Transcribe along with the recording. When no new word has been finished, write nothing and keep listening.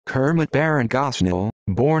Kermit Gosnell,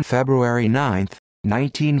 born February 9,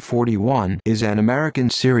 1941, is an American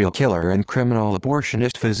serial killer and criminal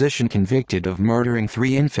abortionist physician convicted of murdering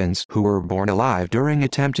 3 infants who were born alive during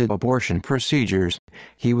attempted abortion procedures.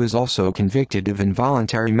 He was also convicted of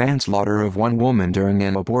involuntary manslaughter of 1 woman during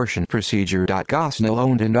an abortion procedure. Gosnell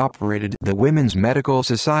owned and operated the Women's Medical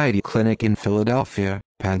Society Clinic in Philadelphia,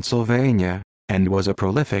 Pennsylvania, and was a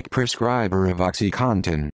prolific prescriber of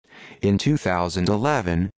OxyContin. In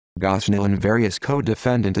 2011, Gosnell and various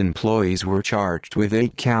co-defendant employees were charged with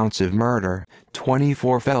 8 counts of murder,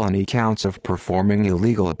 24 felony counts of performing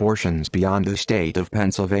illegal abortions beyond the state of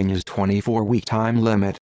Pennsylvania's 24-week time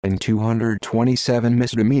limit, and 227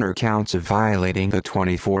 misdemeanor counts of violating the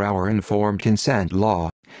 24-hour informed consent law.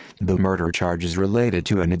 The murder charges related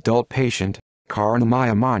to an adult patient,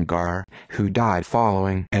 Kermit, who died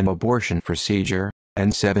following an abortion procedure,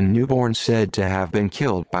 and 7 newborns said to have been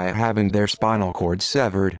killed by having their spinal cord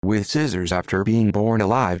severed with scissors after being born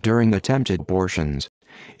alive during attempted abortions.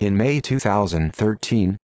 In May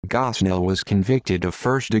 2013, Gosnell was convicted of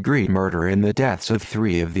first-degree murder in the deaths of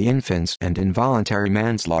 3 of the infants and involuntary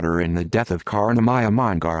manslaughter in the death of Kermit.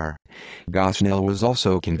 Gosnell was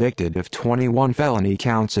also convicted of 21 felony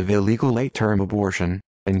counts of illegal late-term abortion,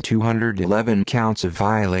 and 211 counts of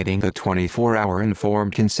violating the 24-hour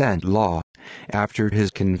informed consent law. After his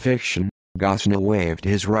conviction, Gosnell waived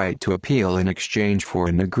his right to appeal in exchange for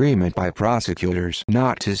an agreement by prosecutors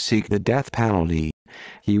not to seek the death penalty.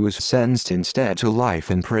 He was sentenced instead to life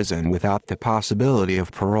in prison without the possibility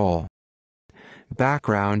of parole.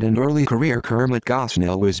 Background and early career. Kermit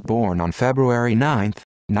Gosnell was born on February 9,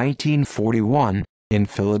 1941, in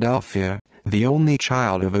Philadelphia, the only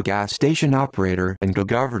child of a gas station operator and a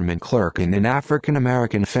government clerk in an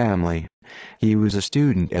African-American family. He was a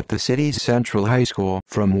student at the city's Central High School,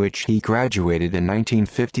 from which he graduated in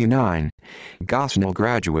 1959. Gosnell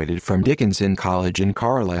graduated from Dickinson College in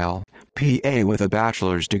Carlisle, PA with a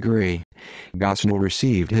bachelor's degree. Gosnell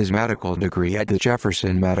received his medical degree at the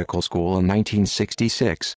Jefferson Medical School in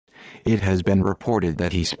 1966. It has been reported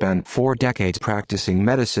that he spent 4 decades practicing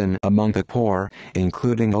medicine among the poor,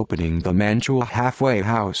 including opening the Mantua Halfway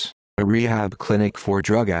House, a rehab clinic for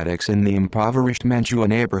drug addicts in the impoverished Mantua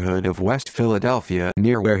neighborhood of West Philadelphia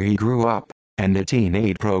near where he grew up, and a teen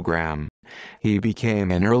aid program. He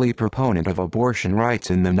became an early proponent of abortion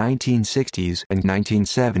rights in the 1960s and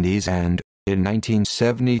 1970s and, in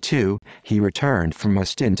 1972, he returned from a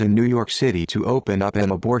stint in New York City to open up an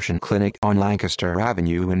abortion clinic on Lancaster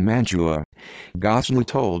Avenue in Mantua. Gosnell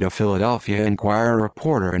told a Philadelphia Inquirer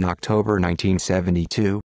reporter in October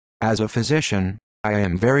 1972, "As a physician, I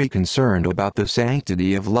am very concerned about the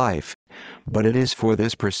sanctity of life. But it is for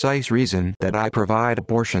this precise reason that I provide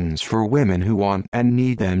abortions for women who want and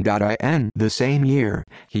need them." In the same year,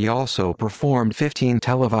 he also performed 15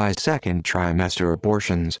 televised second trimester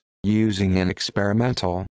abortions, using an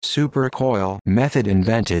experimental, supercoil method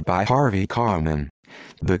invented by Harvey Korman.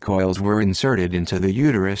 The coils were inserted into the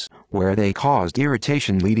uterus, where they caused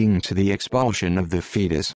irritation leading to the expulsion of the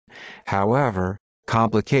fetus. However,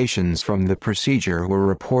 complications from the procedure were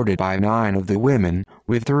reported by 9 of the women,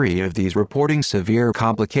 with 3 of these reporting severe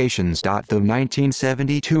complications. The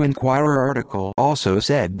 1972 Inquirer article also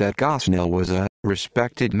said that Gosnell was a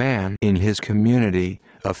respected man in his community,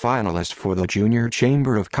 a finalist for the Junior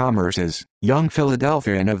Chamber of Commerce's Young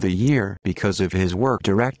Philadelphian of the Year because of his work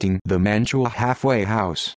directing the Mantua Halfway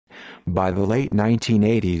House. By the late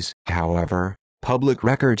 1980s, however, public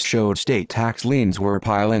records showed state tax liens were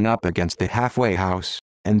piling up against the halfway house,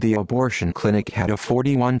 and the abortion clinic had a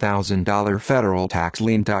 $41,000 federal tax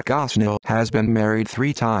lien. Gosnell has been married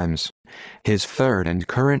 3 times. His third and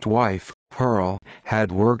current wife, Pearl,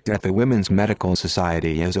 had worked at the Women's Medical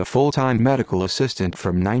Society as a full-time medical assistant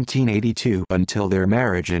from 1982 until their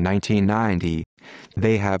marriage in 1990.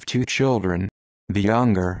 They have 2 children. The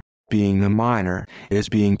younger, being a minor, is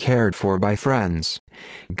being cared for by friends.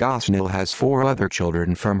 Gosnell has 4 other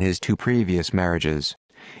children from his 2 previous marriages.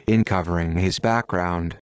 In covering his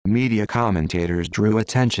background, media commentators drew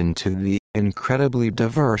attention to the incredibly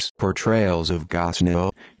diverse portrayals of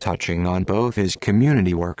Gosnell, touching on both his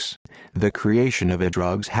community works, the creation of a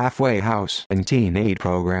drugs halfway house and teen aid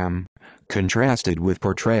program, contrasted with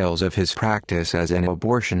portrayals of his practice as an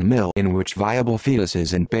abortion mill in which viable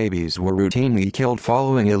fetuses and babies were routinely killed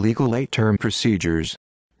following illegal late-term procedures.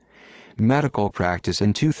 Medical practice.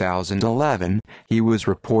 In 2011, he was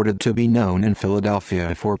reported to be known in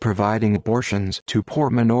Philadelphia for providing abortions to poor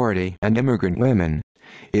minority and immigrant women.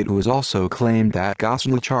 It was also claimed that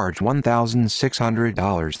Gosnell charged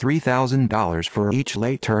 $1,600 $3,000 for each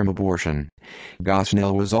late-term abortion.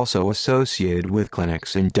 Gosnell was also associated with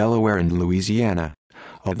clinics in Delaware and Louisiana.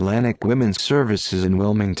 Atlantic Women's Services in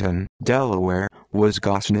Wilmington, Delaware, was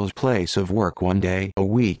Gosnell's place of work 1 day a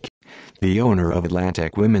week. The owner of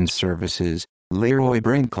Atlantic Women's Services, Leroy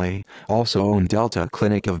Brinkley, also owned Delta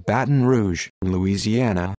Clinic of Baton Rouge,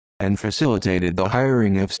 Louisiana, and facilitated the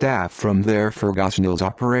hiring of staff from there for Gosnell's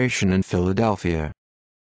operation in Philadelphia.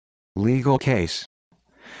 Legal case.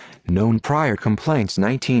 Known prior complaints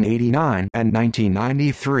 1989 and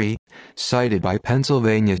 1993, cited by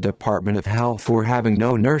Pennsylvania Department of Health for having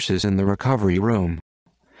no nurses in the recovery room.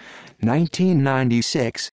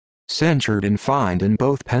 1996, censured and fined in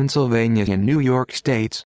both Pennsylvania and New York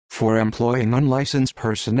states, for employing unlicensed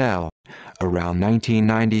personnel. Around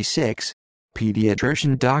 1996,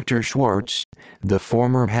 pediatrician Dr. Schwartz, the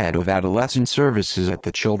former head of adolescent services at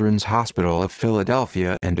the Children's Hospital of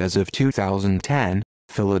Philadelphia and as of 2010,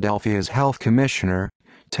 Philadelphia's health commissioner,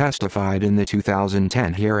 testified in the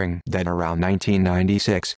 2010 hearing that around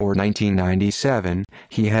 1996 or 1997,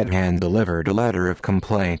 he had hand-delivered a letter of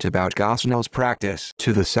complaint about Gosnell's practice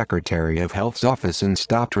to the Secretary of Health's office and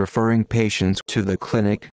stopped referring patients to the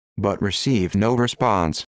clinic, but received no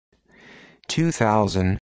response.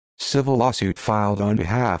 2000. Civil lawsuit filed on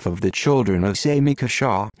behalf of the children of Samika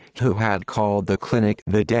Shaw, who had called the clinic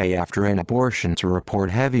the day after an abortion to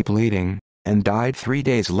report heavy bleeding, and died 3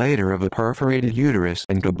 days later of a perforated uterus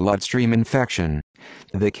and a bloodstream infection.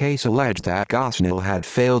 The case alleged that Gosnell had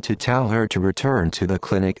failed to tell her to return to the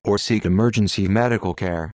clinic or seek emergency medical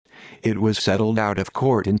care. It was settled out of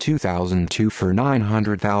court in 2002 for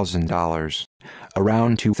 $900,000.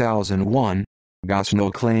 Around 2001,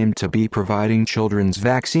 Gosnell claimed to be providing children's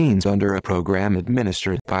vaccines under a program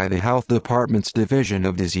administered by the Health Department's Division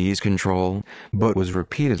of Disease Control, but was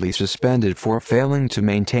repeatedly suspended for failing to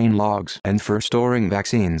maintain logs and for storing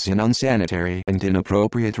vaccines in unsanitary and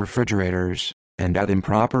inappropriate refrigerators, and at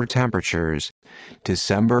improper temperatures.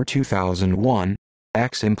 December 2001,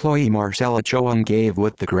 ex-employee Marcella Choung gave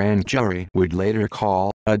what the grand jury would later call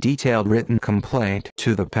a detailed written complaint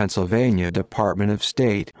to the Pennsylvania Department of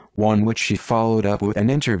State, one which she followed up with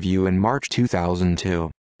an interview in March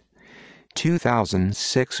 2002.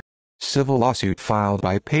 2006, civil lawsuit filed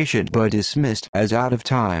by patient but dismissed as out of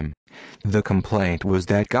time. The complaint was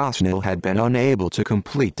that Gosnell had been unable to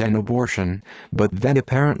complete an abortion, but then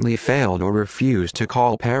apparently failed or refused to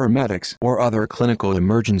call paramedics or other clinical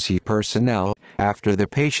emergency personnel after the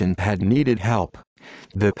patient had needed help.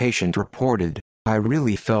 The patient reported, "I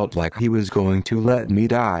really felt like he was going to let me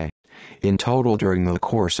die." In total during the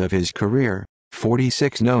course of his career,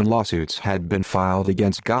 46 known lawsuits had been filed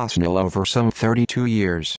against Gosnell over some 32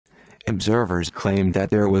 years. Observers claimed that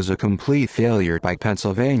there was a complete failure by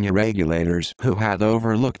Pennsylvania regulators who had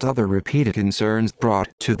overlooked other repeated concerns brought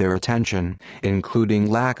to their attention, including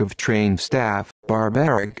lack of trained staff,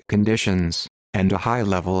 barbaric conditions, and a high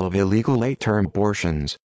level of illegal late-term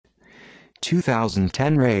abortions.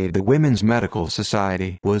 2010 raid. The Women's Medical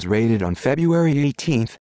Society was raided on February 18,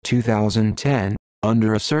 2010,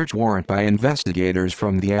 under a search warrant by investigators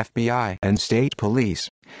from the FBI and state police.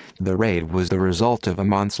 The raid was the result of a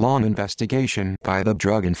months-long investigation by the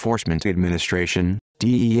Drug Enforcement Administration,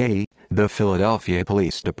 DEA, the Philadelphia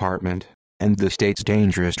Police Department, and the state's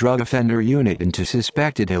Dangerous Drug Offender Unit into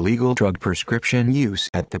suspected illegal drug prescription use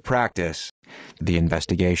at the practice. The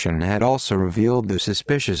investigation had also revealed the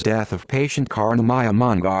suspicious death of patient Karnamaya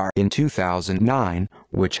Mangar in 2009,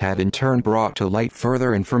 which had in turn brought to light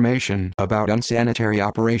further information about unsanitary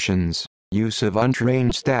operations, use of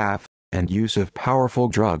untrained staff, and use of powerful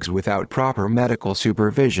drugs without proper medical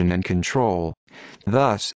supervision and control.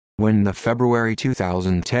 Thus, when the February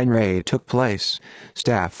 2010 raid took place,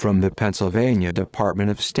 staff from the Pennsylvania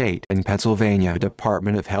Department of State and Pennsylvania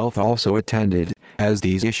Department of Health also attended, as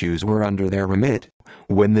these issues were under their remit.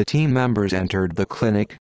 When the team members entered the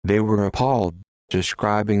clinic, they were appalled,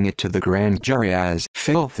 describing it to the grand jury as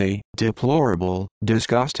filthy, deplorable,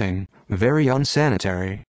 disgusting, very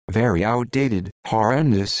unsanitary, very outdated,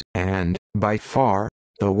 horrendous, and, by far,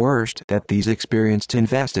 the worst that these experienced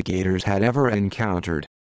investigators had ever encountered.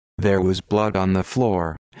 There was blood on the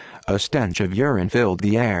floor. A stench of urine filled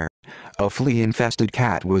the air. A flea-infested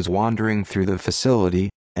cat was wandering through the facility,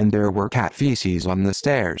 and there were cat feces on the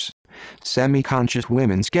stairs. Semi-conscious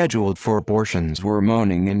women scheduled for abortions were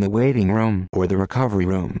moaning in the waiting room or the recovery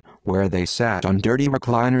room, where they sat on dirty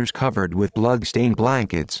recliners covered with blood-stained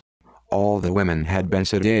blankets. All the women had been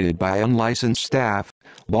sedated by unlicensed staff,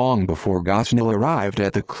 long before Gosnell arrived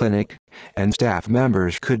at the clinic, and staff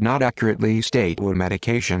members could not accurately state what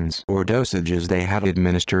medications or dosages they had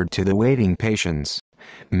administered to the waiting patients.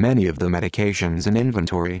 Many of the medications in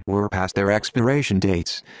inventory were past their expiration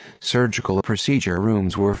dates. Surgical procedure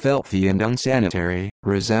rooms were filthy and unsanitary,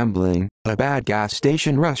 resembling a bad gas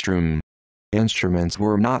station restroom. Instruments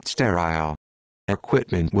were not sterile.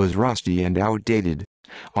 Equipment was rusty and outdated.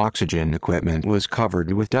 Oxygen equipment was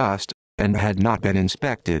covered with dust and had not been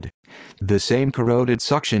inspected. The same corroded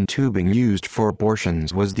suction tubing used for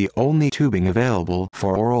abortions was the only tubing available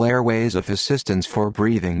for oral airways if assistance for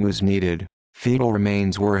breathing was needed. Fetal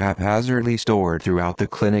remains were haphazardly stored throughout the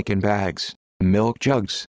clinic in bags, milk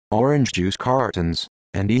jugs, orange juice cartons,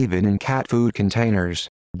 and even in cat food containers.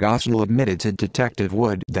 Gosnell admitted to Detective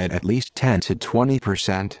Wood that at least 10 to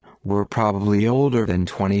 20% were probably older than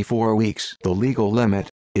 24 weeks, the legal limit.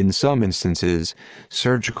 In some instances,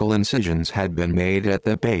 surgical incisions had been made at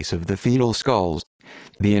the base of the fetal skulls.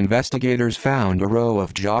 The investigators found a row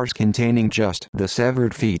of jars containing just the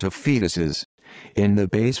severed feet of fetuses. In the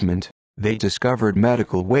basement, they discovered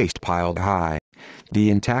medical waste piled high. The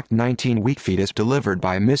intact 19-week fetus delivered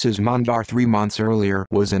by Mrs. Mondar 3 months earlier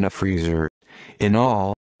was in a freezer. In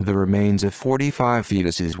all, the remains of 45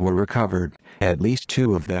 fetuses were recovered. At least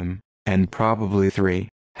 2 of them, and probably 3,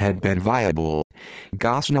 had been viable.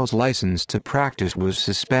 Gosnell's license to practice was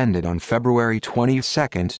suspended on February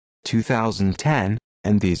 22, 2010,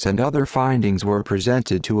 and these and other findings were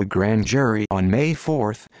presented to a grand jury on May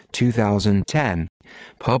 4, 2010.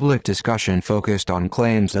 Public discussion focused on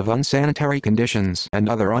claims of unsanitary conditions and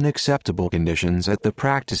other unacceptable conditions at the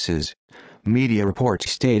practices. Media reports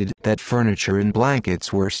stated that furniture and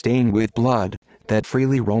blankets were stained with blood, that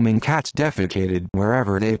freely roaming cats defecated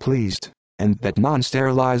wherever they pleased, and that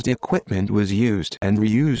non-sterilized equipment was used and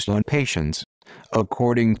reused on patients.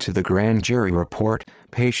 According to the grand jury report,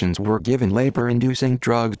 patients were given labor-inducing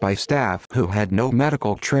drugs by staff who had no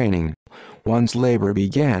medical training. Once labor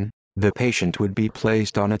began, the patient would be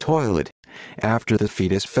placed on a toilet. After the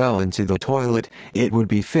fetus fell into the toilet, it would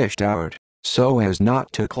be fished out, so as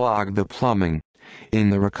not to clog the plumbing. In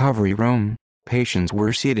the recovery room, patients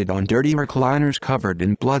were seated on dirty recliners covered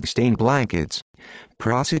in blood-stained blankets.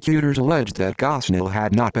 Prosecutors alleged that Gosnell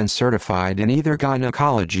had not been certified in either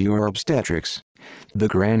gynecology or obstetrics. The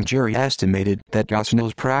grand jury estimated that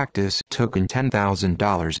Gosnell's practice took in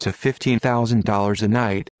 $10,000 to $15,000 a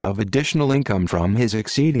night of additional income from his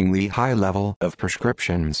exceedingly high level of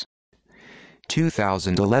prescriptions.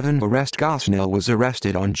 2011 arrest. Gosnell was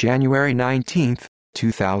arrested on January 19,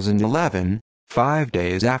 2011, 5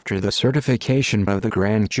 days after the certification of the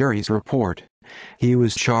grand jury's report. He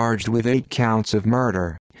was charged with 8 counts of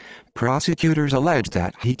murder. Prosecutors alleged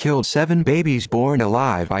that he killed 7 babies born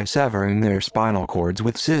alive by severing their spinal cords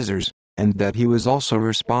with scissors, and that he was also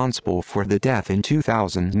responsible for the death in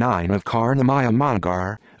 2009 of Kermit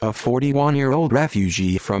Mangar, a 41-year-old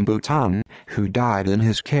refugee from Bhutan, who died in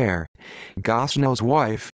his care. Gosnell's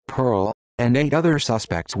wife, Pearl, and 8 other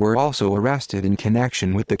suspects were also arrested in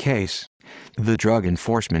connection with the case. The Drug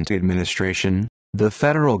Enforcement Administration, the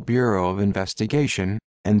Federal Bureau of Investigation,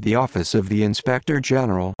 and the Office of the Inspector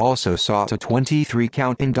General also sought a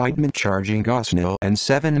 23-count indictment charging Gosnell and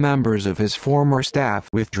 7 members of his former staff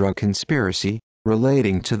with drug conspiracy,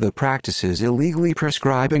 relating to the practices illegally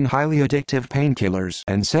prescribing highly addictive painkillers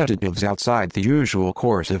and sedatives outside the usual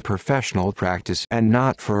course of professional practice and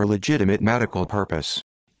not for a legitimate medical purpose.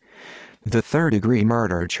 The third-degree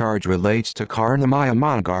murder charge relates to Kermit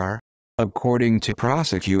Mangar. According to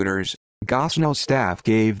prosecutors, Gosnell's staff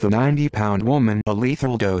gave the 90-pound woman a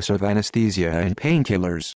lethal dose of anesthesia and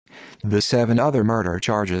painkillers. The 7 other murder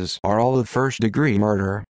charges are all of first-degree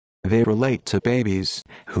murder. They relate to babies,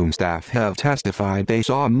 whom staff have testified they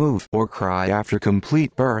saw move or cry after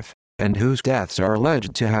complete birth, and whose deaths are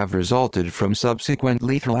alleged to have resulted from subsequent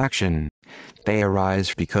lethal action. They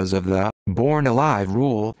arise because of the born alive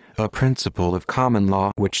rule, a principle of common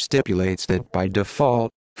law which stipulates that by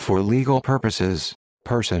default, for legal purposes,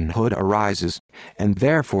 personhood arises, and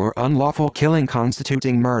therefore unlawful killing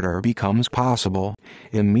constituting murder becomes possible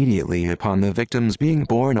immediately upon the victims being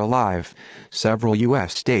born alive. Several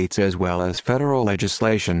U.S. states as well as federal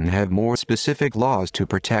legislation have more specific laws to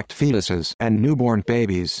protect fetuses and newborn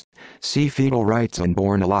babies. See Fetal Rights and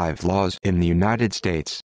Born Alive laws in the United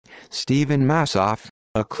States. Stephen Massoff,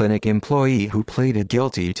 a clinic employee who pleaded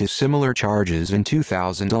guilty to similar charges in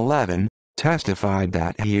 2011, testified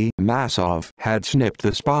that he, Massoff, had snipped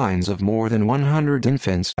the spines of more than 100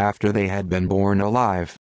 infants after they had been born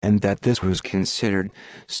alive, and that this was considered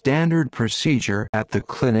standard procedure at the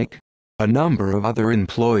clinic. A number of other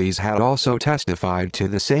employees had also testified to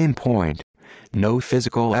the same point. No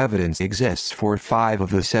physical evidence exists for 5 of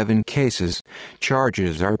the 7 cases.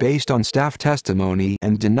 Charges are based on staff testimony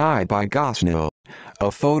and denied by Gosnell. A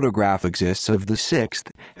photograph exists of the sixth,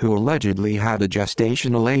 who allegedly had a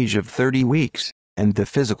gestational age of 30 weeks, and the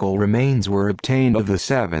physical remains were obtained of the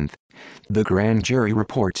seventh. The grand jury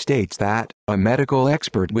report states that a medical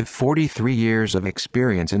expert with 43 years of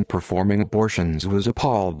experience in performing abortions was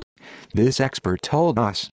appalled. This expert told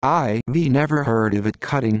us, "We never heard of it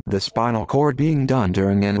cutting the spinal cord being done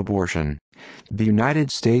during an abortion." The United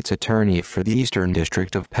States Attorney for the Eastern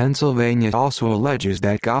District of Pennsylvania also alleges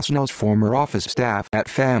that Gosnell's former office staff at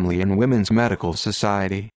Family and Women's Medical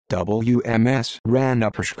Society, WMS, ran a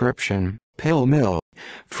prescription pill mill.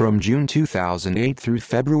 From June 2008 through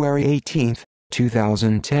February 18,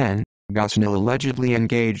 2010, Gosnell allegedly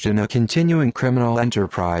engaged in a continuing criminal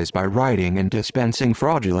enterprise by writing and dispensing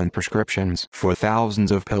fraudulent prescriptions for thousands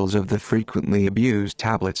of pills of the frequently abused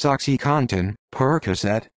tablets OxyContin,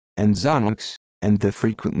 Percocet, and Xanax, and the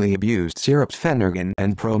frequently abused syrups Phenergan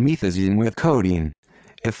and promethazine with codeine.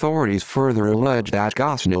 Authorities further allege that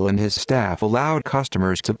Gosnell and his staff allowed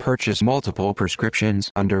customers to purchase multiple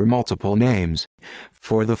prescriptions under multiple names.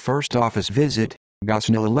 For the first office visit,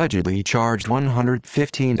 Gosnell allegedly charged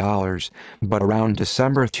 $115, but around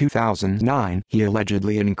December 2009 he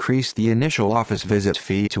allegedly increased the initial office visit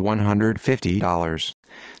fee to $150.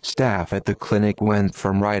 Staff at the clinic went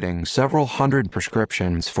from writing several hundred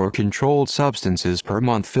prescriptions for controlled substances per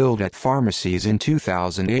month filled at pharmacies in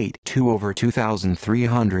 2008 to over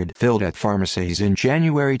 2,300 filled at pharmacies in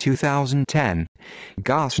January 2010.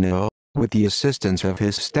 Gosnell, with the assistance of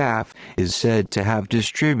his staff, is said to have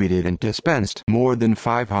distributed and dispensed more than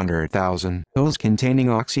 500,000 pills containing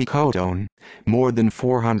oxycodone, more than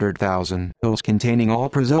 400,000 pills containing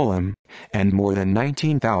alprazolam, and more than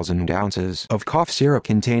 19,000 ounces of cough syrup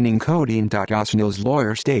containing codeine. Gosnell's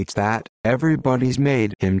lawyer states that everybody's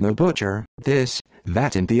made him the butcher, this,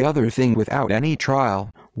 that and the other thing without any trial,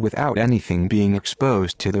 without anything being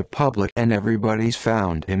exposed to the public, and everybody's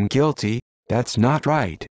found him guilty. That's not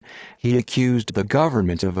right. He accused the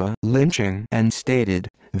government of a lynching and stated,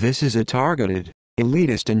 "This is a targeted,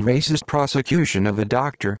 elitist and racist prosecution of a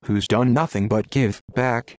doctor who's done nothing but give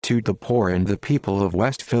back to the poor and the people of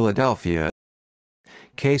West Philadelphia."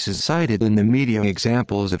 Cases cited in the media.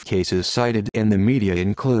 Examples of cases cited in the media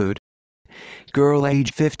include: girl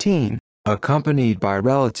age 15, accompanied by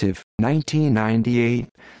relative, 1998,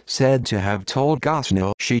 said to have told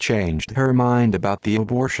Gosnell she changed her mind about the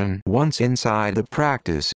abortion once inside the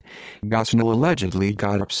practice. Gosnell allegedly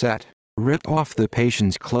got upset, ripped off the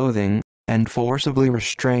patient's clothing, and forcibly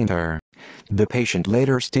restrained her. The patient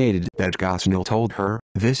later stated that Gosnell told her,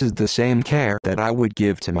 "This is the same care that I would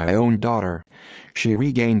give to my own daughter." She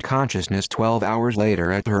regained consciousness 12 hours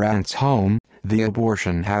later at her aunt's home, the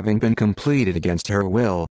abortion having been completed against her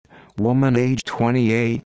will. Woman age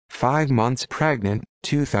 28, 5 months pregnant,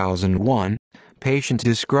 2001. Patient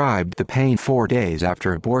described the pain 4 days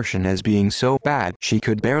after abortion as being so bad she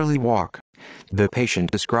could barely walk. The patient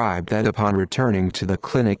described that upon returning to the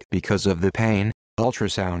clinic because of the pain,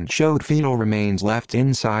 ultrasound showed fetal remains left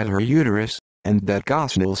inside her uterus, and that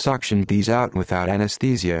Gosnell suctioned these out without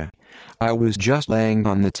anesthesia. "I was just laying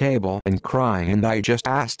on the table and crying, and I just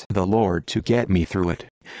asked the Lord to get me through it."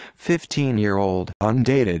 15-year-old,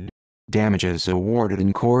 undated. Damages awarded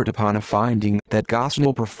in court upon a finding that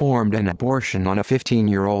Gosnell performed an abortion on a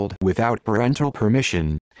 15-year-old without parental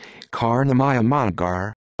permission. Karnamaya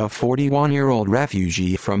Mangar, a 41-year-old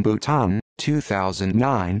refugee from Bhutan,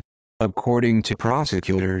 2009. According to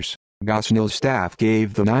prosecutors, Gosnell's staff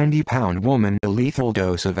gave the 90-pound woman a lethal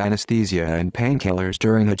dose of anesthesia and painkillers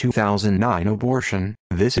during a 2009 abortion.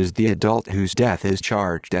 This is the adult whose death is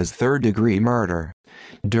charged as third-degree murder.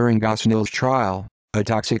 During Gosnell's trial, a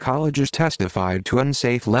toxicologist testified to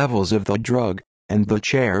unsafe levels of the drug, and the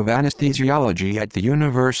chair of anesthesiology at the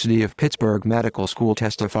University of Pittsburgh Medical School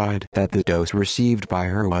testified that the dose received by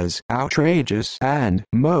her was outrageous and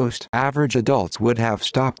most average adults would have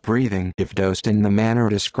stopped breathing if dosed in the manner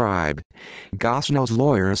described. Gosnell's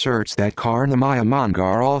lawyer asserts that Karnamaya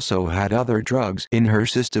Mangar also had other drugs in her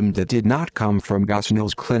system that did not come from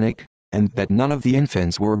Gosnell's clinic, and that none of the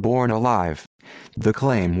infants were born alive. The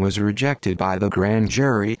claim was rejected by the grand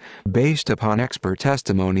jury, based upon expert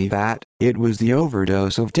testimony that it was the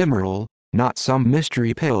overdose of Demerol, not some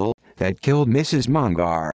mystery pill, that killed Mrs.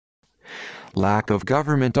 Mangar. Lack of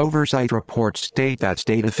government oversight. Reports state that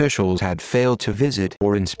state officials had failed to visit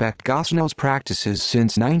or inspect Gosnell's practices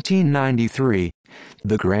since 1993.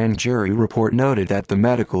 The grand jury report noted that the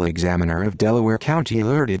medical examiner of Delaware County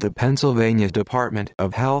alerted the Pennsylvania Department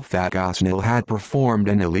of Health that Gosnell had performed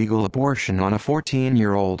an illegal abortion on a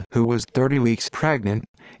 14-year-old who was 30 weeks pregnant.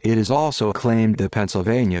 It is also claimed the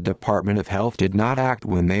Pennsylvania Department of Health did not act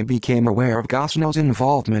when they became aware of Gosnell's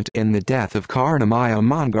involvement in the death of Karnamaya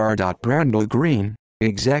Mongar. Brandel Green,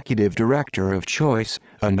 executive director of Choice,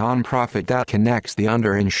 a nonprofit that connects the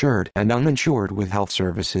underinsured and uninsured with health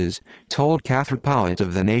services, told Cathropolit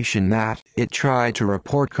of the Nation that it tried to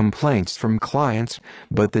report complaints from clients,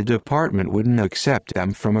 but the department wouldn't accept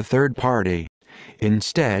them from a third party.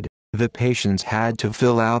 Instead, the patients had to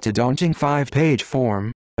fill out a daunting 5-page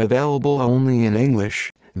form, available only in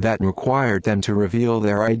English, that required them to reveal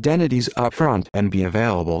their identities up front and be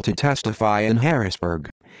available to testify in Harrisburg.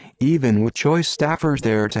 Even with Choice staffers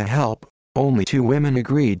there to help, only 2 women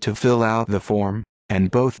agreed to fill out the form, and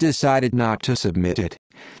both decided not to submit it.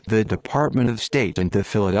 The Department of State and the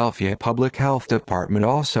Philadelphia Public Health Department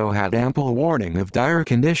also had ample warning of dire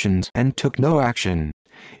conditions and took no action.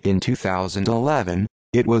 In 2011,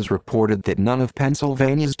 it was reported that none of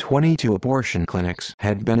Pennsylvania's 22 abortion clinics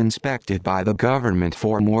had been inspected by the government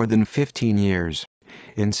for more than 15 years.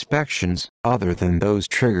 Inspections, other than those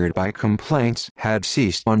triggered by complaints, had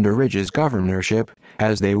ceased under Ridge's governorship,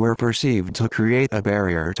 as they were perceived to create a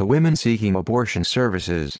barrier to women seeking abortion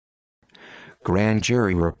services. Grand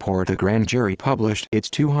Jury Report. The grand jury published its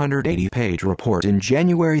 280-page report in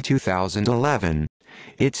January 2011.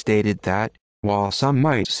 It stated that, while some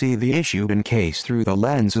might see the issue and case through the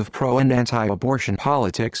lens of pro- and anti-abortion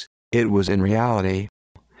politics, it was in reality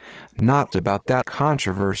not about that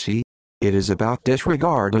controversy. It is about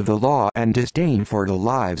disregard of the law and disdain for the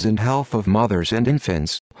lives and health of mothers and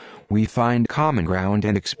infants. We find common ground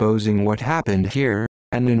in exposing what happened here,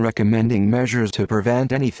 and in recommending measures to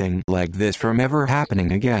prevent anything like this from ever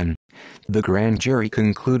happening again. The grand jury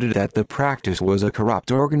concluded that the practice was a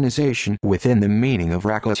corrupt organization within the meaning of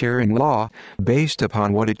racketeering law, based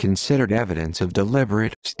upon what it considered evidence of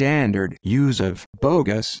deliberate, standard use of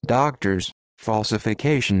bogus doctors,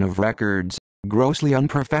 falsification of records, grossly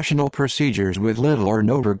unprofessional procedures with little or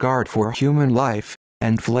no regard for human life,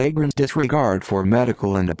 and flagrant disregard for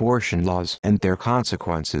medical and abortion laws and their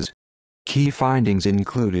consequences. Key findings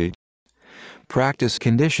included practice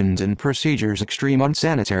conditions and procedures: extreme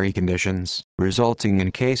unsanitary conditions, resulting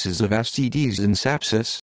in cases of STDs and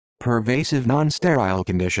sepsis; pervasive non-sterile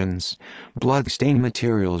conditions, blood-stained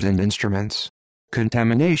materials and instruments;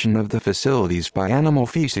 contamination of the facilities by animal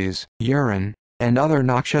feces, urine, and other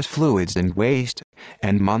noxious fluids and waste;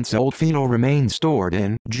 and months-old fetal remains stored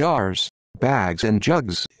in jars, bags and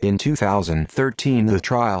jugs. In 2013, the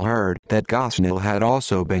trial heard that Gosnell had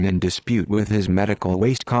also been in dispute with his medical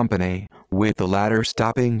waste company, with the latter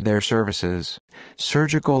stopping their services.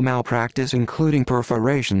 Surgical malpractice, including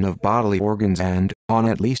perforation of bodily organs and, on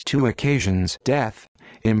at least 2 occasions, death;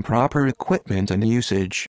 improper equipment and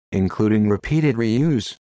usage, including repeated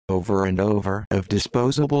reuse, over and over, of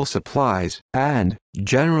disposable supplies, and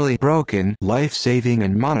generally broken life-saving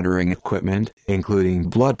and monitoring equipment, including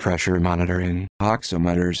blood pressure monitoring,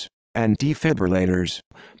 oximeters, and defibrillators;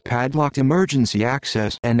 padlocked emergency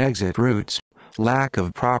access and exit routes; lack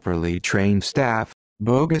of properly trained staff;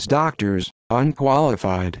 bogus doctors,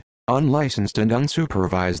 unqualified, unlicensed and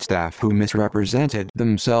unsupervised staff who misrepresented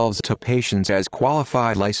themselves to patients as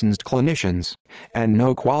qualified licensed clinicians, and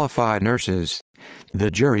no qualified nurses. The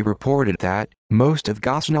jury reported that most of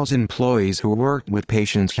Gosnell's employees who worked with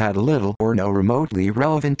patients had little or no remotely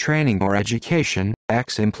relevant training or education.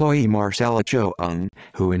 Ex-employee Marcella Choung,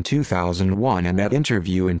 who in 2001 and at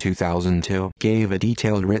interview in 2002 gave a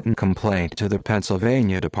detailed written complaint to the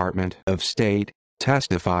Pennsylvania Department of State,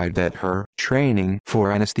 testified that her training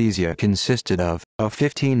for anesthesia consisted of a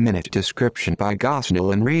 15-minute description by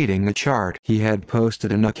Gosnell and reading a chart he had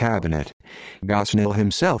posted in a cabinet. Gosnell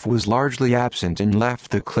himself was largely absent and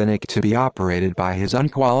left the clinic to be operated by his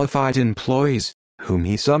unqualified employees, whom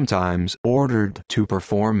he sometimes ordered to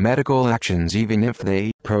perform medical actions even if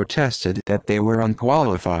they protested that they were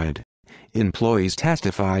unqualified. Employees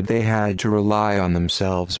testified they had to rely on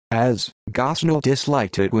themselves, as Gosnell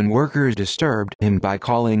disliked it when workers disturbed him by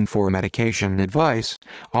calling for medication advice,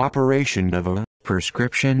 operation of a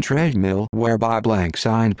prescription treadmill whereby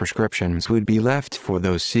blank-signed prescriptions would be left for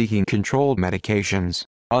those seeking controlled medications,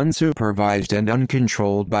 unsupervised and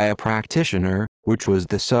uncontrolled by a practitioner, which was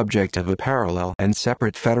the subject of a parallel and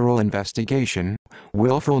separate federal investigation;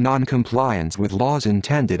 willful noncompliance with laws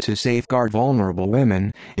intended to safeguard vulnerable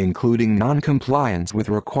women, including noncompliance with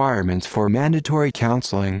requirements for mandatory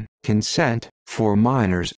counseling, consent for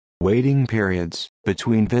minors, waiting periods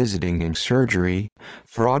between visiting and surgery,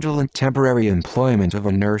 fraudulent temporary employment of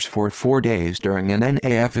a nurse for 4 days during an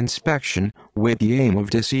NAF inspection, with the aim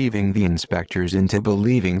of deceiving the inspectors into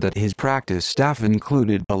believing that his practice staff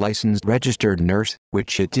included a licensed registered nurse,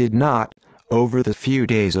 which it did not. Over the few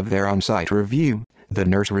days of their on-site review, the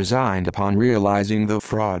nurse resigned upon realizing the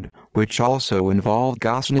fraud, which also involved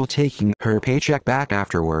Gosnell taking her paycheck back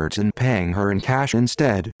afterwards and paying her in cash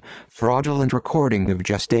instead. Fraudulent recording of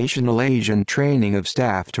gestational age and training of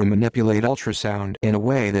staff to manipulate ultrasound in a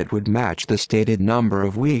way that would match the stated number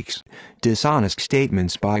of weeks. Dishonest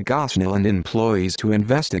statements by Gosnell and employees to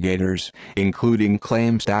investigators, including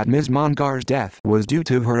claims that Ms. Mongar's death was due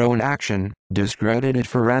to her own action, discredited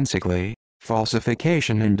forensically.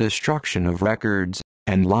 Falsification and destruction of records,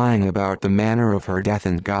 and lying about the manner of her death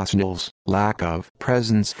and Gosnell's lack of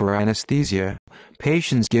presence for anesthesia.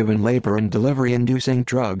 Patients given labor and delivery-inducing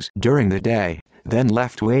drugs during the day, then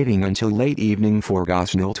left waiting until late evening for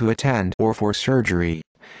Gosnell to attend or for surgery.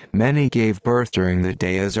 Many gave birth during the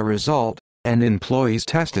day as a result, and employees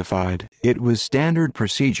testified it was standard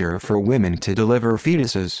procedure for women to deliver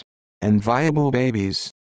fetuses and viable babies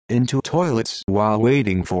into toilets while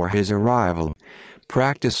waiting for his arrival.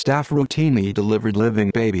 Practice staff routinely delivered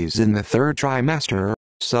living babies in the 3rd trimester,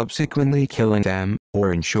 subsequently killing them,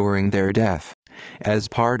 or ensuring their death. As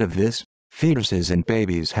part of this, fetuses and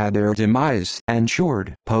babies had their demise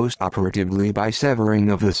ensured post-operatively by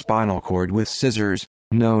severing of the spinal cord with scissors,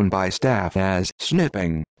 known by staff as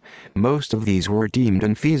snipping. Most of these were deemed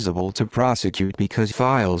unfeasible to prosecute because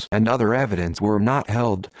files and other evidence were not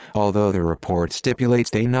held, although the report stipulates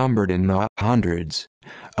they numbered in the hundreds.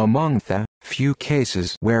 Among the few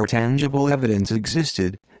cases where tangible evidence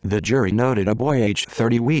existed, the jury noted a boy aged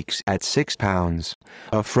 30 weeks at 6 pounds,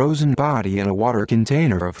 a frozen body in a water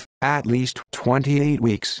container of at least 28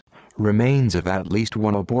 weeks, remains of at least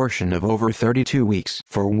one abortion of over 32 weeks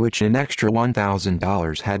for which an extra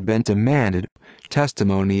 $1,000 had been demanded,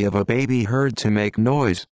 testimony of a baby heard to make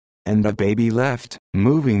noise, and the baby left,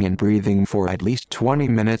 moving and breathing for at least 20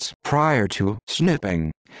 minutes prior to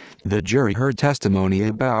snipping. The jury heard testimony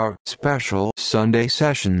about special Sunday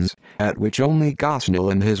sessions, at which only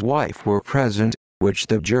Gosnell and his wife were present, which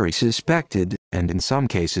the jury suspected, and in some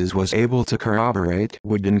cases was able to corroborate,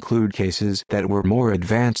 would include cases that were more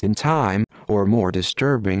advanced in time, or more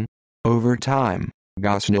disturbing. Over time,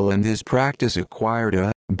 Gosnell and his practice acquired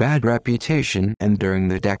a bad reputation, and during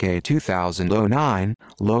the decade 2009,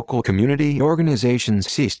 local community organizations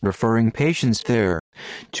ceased referring patients there.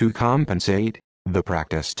 To compensate, the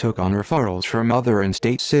practice took on referrals from other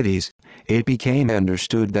in-state cities. It became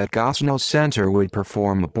understood that Gosnell's center would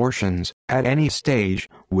perform abortions at any stage,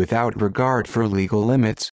 without regard for legal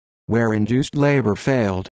limits. Where induced labor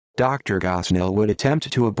failed, Dr. Gosnell would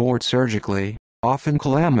attempt to abort surgically, often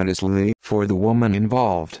calamitously for the woman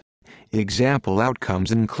involved. Example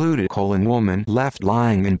outcomes included: woman left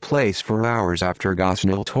lying in place for hours after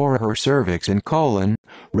Gosnell tore her cervix and colon,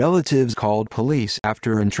 relatives called police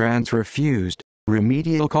after entrance refused,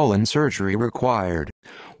 remedial colon surgery required,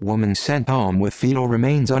 woman sent home with fetal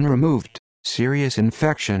remains unremoved, serious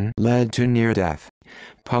infection led to near death,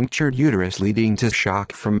 punctured uterus leading to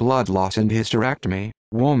shock from blood loss and hysterectomy,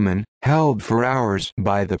 woman held for hours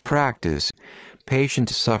by the practice. Patient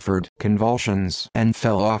suffered convulsions and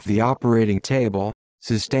fell off the operating table,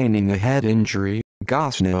 sustaining a head injury.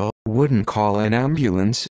 Gosnell wouldn't call an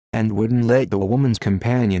ambulance, and wouldn't let the woman's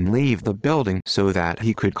companion leave the building so that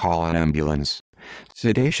he could call an ambulance.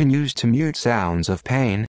 Sedation used to mute sounds of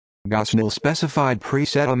pain. Gosnell specified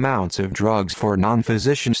preset amounts of drugs for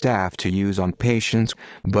non-physician staff to use on patients,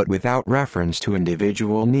 but without reference to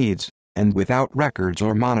individual needs, and without records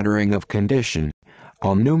or monitoring of condition.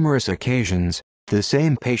 On numerous occasions, the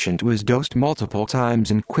same patient was dosed multiple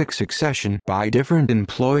times in quick succession by different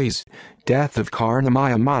employees. Death of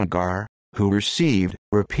Karnamaya Mongar, who received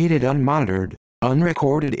repeated unmonitored,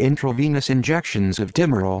 unrecorded intravenous injections of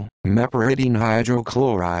Demerol, meperidine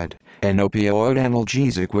hydrochloride, an opioid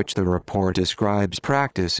analgesic which the report describes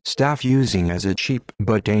practice staff using as a cheap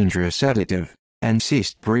but dangerous sedative, and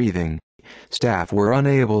ceased breathing. Staff were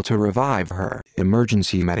unable to revive her.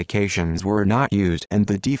 Emergency medications were not used and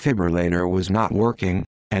the defibrillator was not working,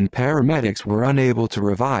 and paramedics were unable to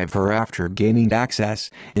revive her after gaining access,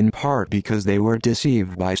 in part because they were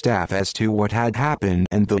deceived by staff as to what had happened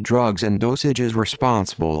and the drugs and dosages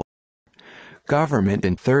responsible. Government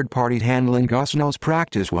and third-party handling. Gosnell's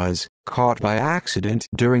practice was caught by accident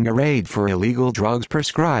during a raid for illegal drugs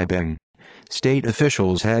prescribing. State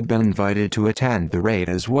officials had been invited to attend the raid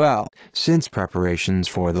as well, since preparations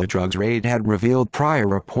for the drugs raid had revealed prior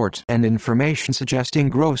reports and information suggesting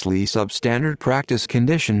grossly substandard practice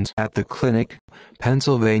conditions at the clinic.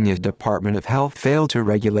 Pennsylvania's Department of Health failed to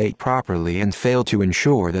regulate properly and failed to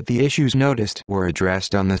ensure that the issues noticed were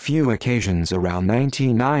addressed on the few occasions around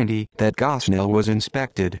 1990 that Gosnell was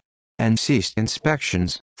inspected, and ceased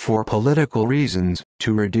inspections, for political reasons,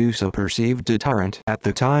 to reduce a perceived deterrent. At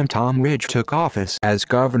the time Tom Ridge took office as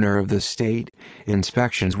governor of the state,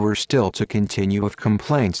 inspections were still to continue if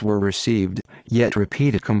complaints were received, yet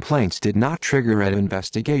repeated complaints did not trigger an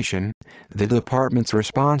investigation. The department's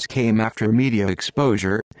response came after media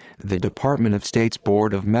exposure. The Department of State's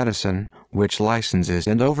Board of Medicine, which licenses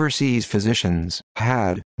and oversees physicians,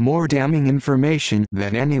 had more damning information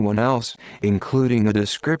than anyone else, including a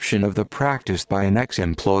description of the practice by an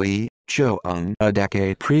ex-employee, Cho-Ung, a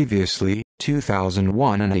decade previously,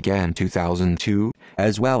 2001 and again 2002,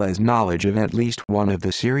 as well as knowledge of at least one of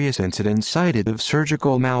the serious incidents cited of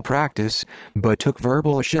surgical malpractice, but took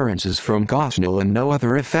verbal assurances from Gosnell and no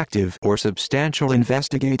other effective or substantial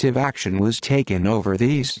investigative action was taken over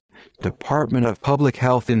these. Department of Public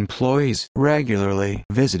Health employees regularly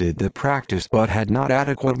visited the practice but had not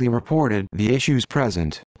adequately reported the issues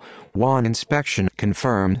present. One inspection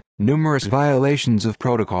confirmed numerous violations of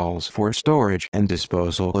protocols for storage and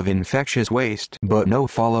disposal of infectious waste, but no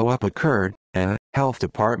follow-up occurred. A health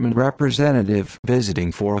department representative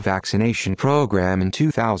visiting for a vaccination program in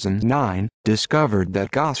 2009 discovered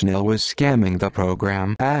that Gosnell was scamming the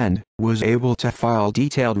program and was able to file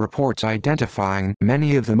detailed reports identifying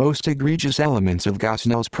many of the most egregious elements of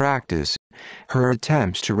Gosnell's practice. Her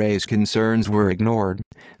attempts to raise concerns were ignored.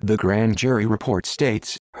 The grand jury report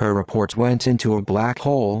states her reports went into a black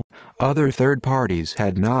hole. Other third parties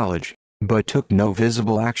had knowledge, but took no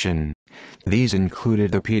visible action. These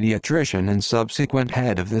included the pediatrician and subsequent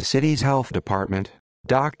head of the city's health department,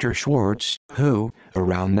 Dr. Schwartz, who,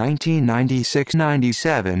 around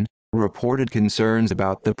 1996-97, reported concerns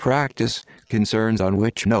about the practice, concerns on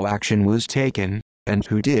which no action was taken, and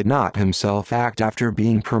who did not himself act after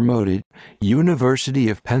being promoted. University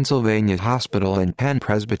of Pennsylvania Hospital and Penn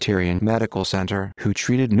Presbyterian Medical Center, who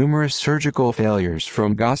treated numerous surgical failures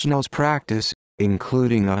from Gosnell's practice,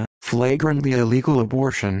 including a flagrantly illegal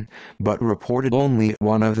abortion, but reported only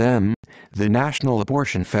one of them. The National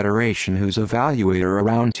Abortion Federation, whose evaluator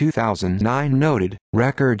around 2009 noted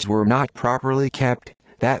records were not properly kept,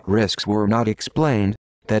 that risks were not explained,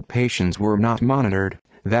 that patients were not monitored,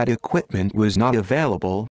 that equipment was not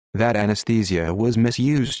available, that anesthesia was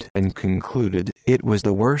misused, and concluded it was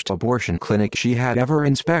the worst abortion clinic she had ever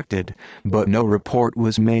inspected, but no report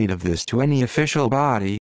was made of this to any official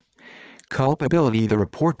body. Culpability. The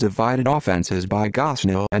report divided offenses by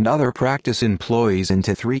Gosnell and other practice employees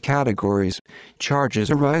into three categories: charges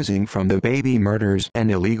arising from the baby murders and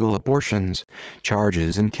illegal abortions,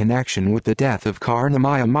 charges in connection with the death of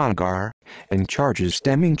Karnamaya Mangar, and charges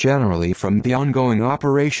stemming generally from the ongoing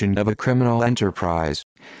operation of a criminal enterprise.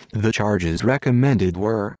 The charges recommended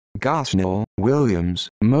were Gosnell, Williams,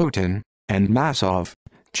 Moten, and Masov,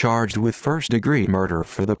 charged with first-degree murder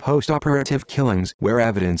for the post-operative killings where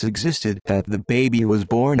evidence existed that the baby was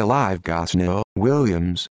born alive. Gosnell,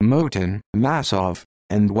 Williams, Moten, Masov,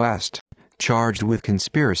 and West, charged with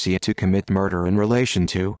conspiracy to commit murder in relation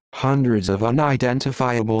to hundreds of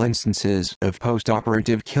unidentifiable instances of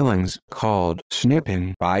post-operative killings called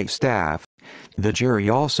snipping by staff. The jury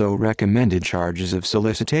also recommended charges of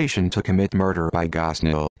solicitation to commit murder by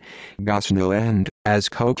Gosnell and, as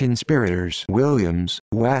co-conspirators, Williams,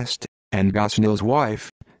 West, and Gosnell's wife,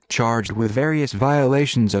 charged with various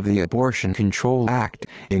violations of the Abortion Control Act,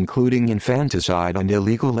 including infanticide and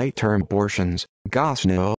illegal late-term abortions.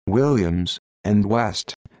 Gosnell, Williams, and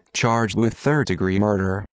West, charged with third-degree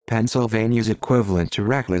murder, Pennsylvania's equivalent to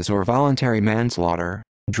reckless or voluntary manslaughter,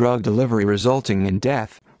 drug delivery resulting in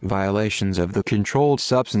death, violations of the Controlled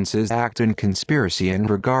Substances Act, and conspiracy in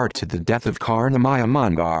regard to the death of Karnamaya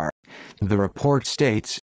Mangar. The report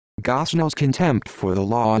states, Gosnell's contempt for the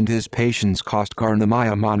law and his patience cost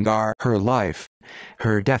Karnamaya Mangar her life.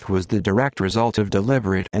 Her death was the direct result of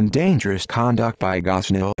deliberate and dangerous conduct by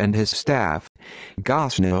Gosnell and his staff.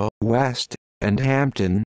 Gosnell, West, and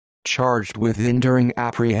Hampton, charged with enduring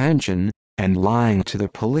apprehension and lying to the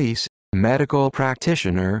police, medical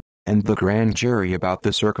practitioner, and the grand jury about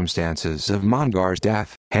the circumstances of Mangar's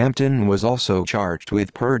death. Hampton was also charged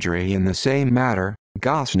with perjury in the same matter.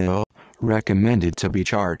 Gosnell, recommended to be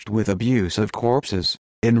charged with abuse of corpses.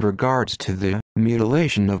 in regards to the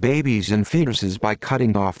mutilation of babies and fetuses by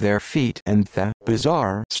cutting off their feet and the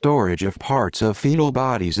bizarre storage of parts of fetal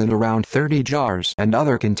bodies in around 30 jars and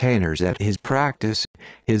other containers at his practice.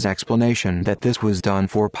 His explanation that this was done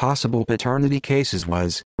for possible paternity cases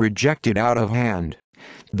was rejected out of hand.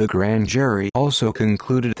 The grand jury also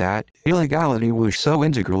concluded that illegality was so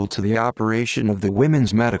integral to the operation of the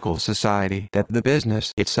Women's Medical Society that the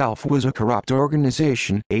business itself was a corrupt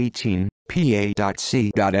organization. 18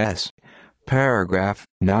 PA.C.S. Paragraph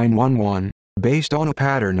 911. Based on a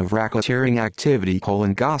pattern of racketeering activity: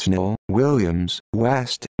 Gosnell, Williams,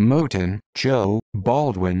 West, Moten, Joe,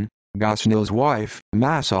 Baldwin, Gosnell's wife,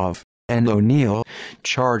 Massow, and O'Neill,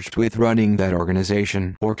 charged with running that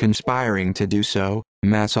organization or conspiring to do so.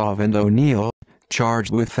 Massow and O'Neill,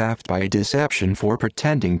 charged with theft by deception for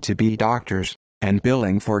pretending to be doctors, and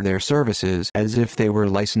billing for their services as if they were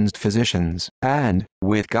licensed physicians, and,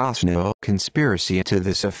 with Gosnell, conspiracy to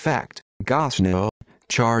this effect. Gosnell,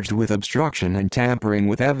 charged with obstruction and tampering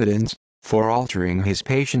with evidence, for altering his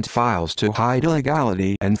patient files to hide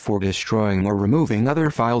illegality and for destroying or removing other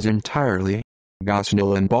files entirely.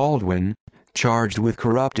 Gosnell and Baldwin, charged with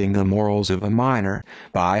corrupting the morals of a minor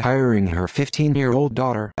by hiring her 15-year-old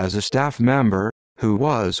daughter as a staff member, who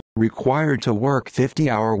was required to work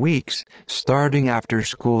 50-hour weeks starting after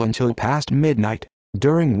school until past midnight,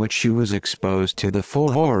 during which she was exposed to the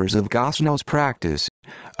full horrors of Gosnell's practice.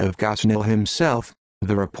 Of Gosnell himself,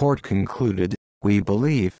 the report concluded, "We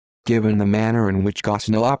believe, given the manner in which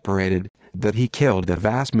Gosnell operated, that he killed the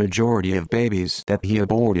vast majority of babies that he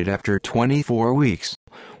aborted after 24 weeks.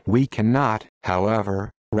 We cannot, however,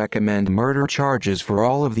 recommend murder charges for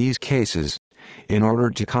all of these cases. In order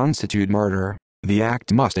to constitute murder, the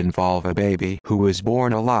act must involve a baby who was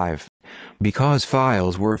born alive. Because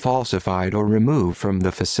files were falsified or removed from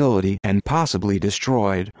the facility and possibly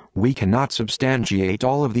destroyed, we cannot substantiate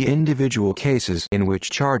all of the individual cases in which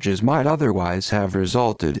charges might otherwise have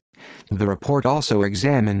resulted." The report also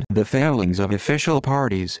examined the failings of official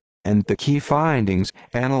parties, and the key findings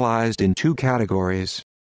analyzed in two categories.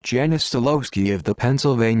 Janice Stolowski of the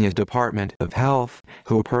Pennsylvania Department of Health,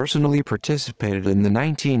 who personally participated in the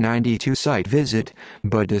 1992 site visit,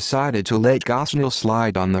 but decided to let Gosnell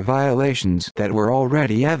slide on the violations that were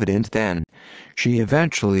already evident then. She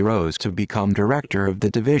eventually rose to become director of the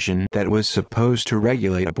division that was supposed to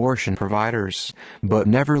regulate abortion providers, but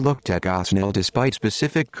never looked at Gosnell despite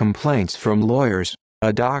specific complaints from lawyers,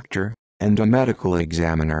 a doctor, and a medical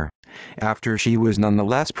examiner. After she was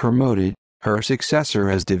nonetheless promoted, her successor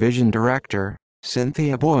as division director,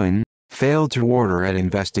 Cynthia Boyne, failed to order an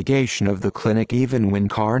investigation of the clinic even when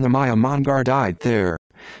Karnamaya Mongar died there.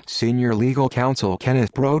 Senior legal counsel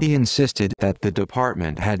Kenneth Brody insisted that the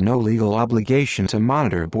department had no legal obligation to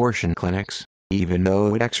monitor abortion clinics, even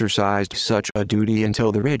though it exercised such a duty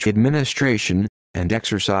until the Ridge administration, and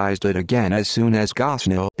exercised it again as soon as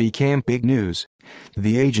Gosnell became big news.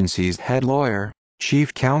 The agency's head lawyer,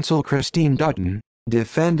 Chief Counsel Christine Dutton,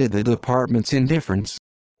 defended the department's indifference.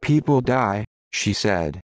 "People die," she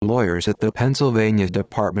said. Lawyers at the Pennsylvania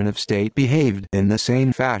Department of State behaved in the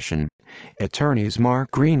same fashion. Attorneys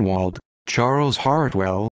Mark Greenwald, Charles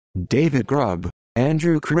Hartwell, David Grubb,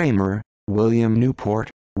 Andrew Kramer, William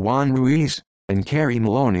Newport, Juan Ruiz, and Kerry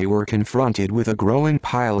Maloney were confronted with a growing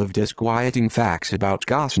pile of disquieting facts about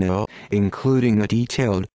Gosnell, including a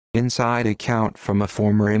detailed, inside account from a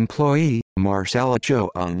former employee, Marcella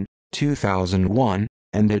Choung, 2001,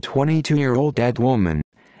 and a 22-year-old dead woman.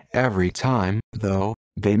 Every time, though,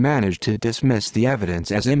 they managed to dismiss the evidence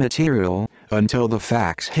as immaterial, until the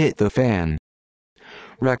facts hit the fan.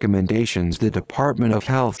 Recommendations: the Department of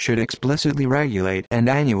Health should explicitly regulate and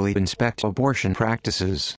annually inspect abortion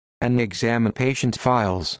practices, and examine patient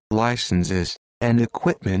files, licenses, and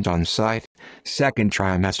equipment on site. Second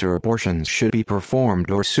trimester abortions should be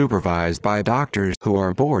performed or supervised by doctors who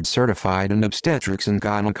are board certified in obstetrics and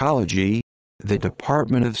gynecology. The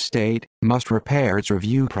Department of State must repair its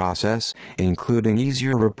review process, including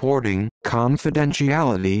easier reporting,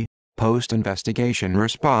 confidentiality, post-investigation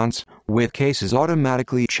response, with cases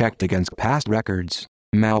automatically checked against past records,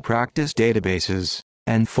 malpractice databases,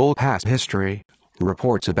 and full past history.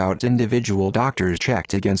 Reports about individual doctors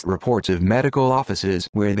checked against reports of medical offices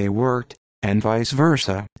where they worked, and vice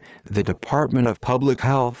versa. The Department of Public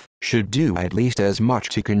Health should do at least as much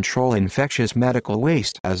to control infectious medical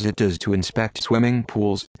waste as it does to inspect swimming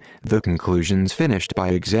pools. The conclusions finished by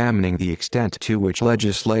examining the extent to which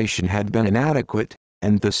legislation had been inadequate,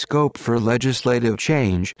 and the scope for legislative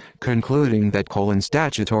change, concluding that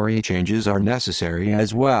statutory changes are necessary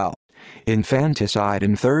as well. Infanticide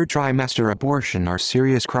and third trimester abortion are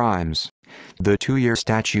serious crimes. The 2-year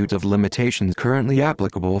statute of limitations currently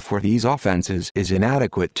applicable for these offenses is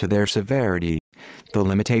inadequate to their severity. The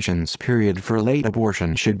limitations period for late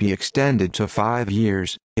abortion should be extended to 5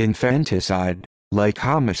 years. Infanticide, like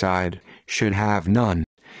homicide, should have none.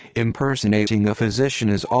 Impersonating a physician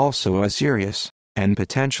is also a serious, and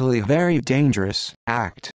potentially very dangerous,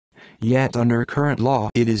 act. Yet under current law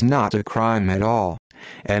it is not a crime at all.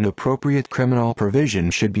 An appropriate criminal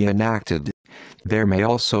provision should be enacted. There may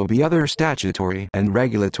also be other statutory and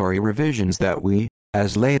regulatory revisions that we,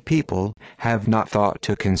 as lay people, have not thought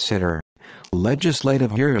to consider.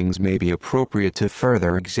 Legislative hearings may be appropriate to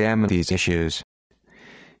further examine these issues.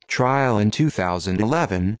 Trial in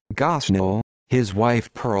 2011, Gosnell, his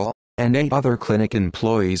wife Pearl, and 8 other clinic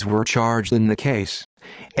employees were charged in the case.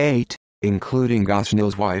 8, including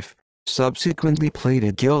Gosnell's wife, subsequently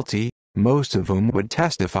pleaded guilty, most of whom would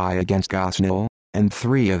testify against Gosnell, and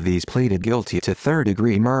 3 of these pleaded guilty to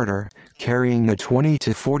third-degree murder, carrying a 20 to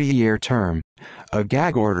 40-year term. A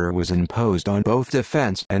gag order was imposed on both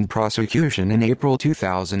defense and prosecution in April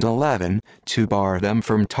 2011, to bar them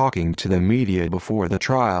from talking to the media before the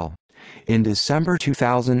trial. In December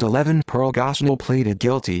 2011, Pearl Gosnell pleaded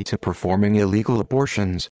guilty to performing illegal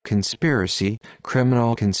abortions, conspiracy,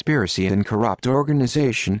 criminal conspiracy and corrupt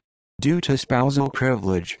organization. Due to spousal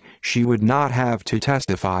privilege, she would not have to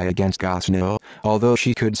testify against Gosnell, although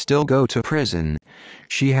she could still go to prison.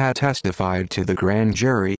 She had testified to the grand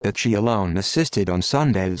jury that she alone assisted on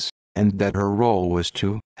Sundays, and that her role was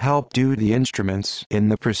to help do the instruments in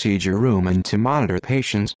the procedure room and to monitor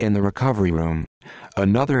patients in the recovery room.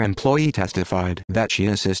 Another employee testified that she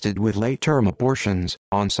assisted with late-term abortions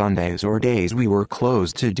on Sundays or days we were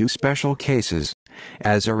closed to do special cases.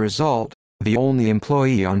 As a result, the only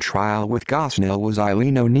employee on trial with Gosnell was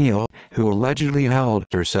Eileen O'Neill, who allegedly held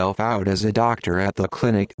herself out as a doctor at the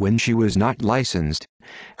clinic when she was not licensed.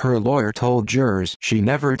 Her lawyer told jurors she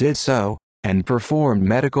never did so, and performed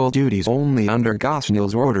medical duties only under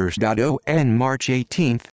Gosnell's orders. On March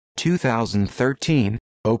 18, 2013,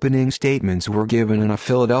 opening statements were given in a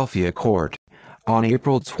Philadelphia court. On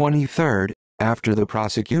April 23, after the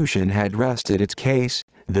prosecution had rested its case,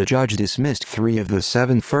 the judge dismissed 3 of the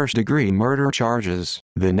 7 first-degree murder charges.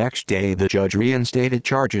 The next day the judge reinstated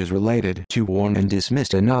charges related to one and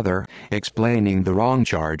dismissed another, explaining the wrong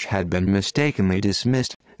charge had been mistakenly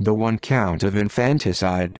dismissed, the 1 count of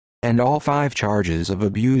infanticide, and all 5 charges of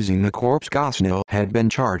abusing the corpse Gosnell had been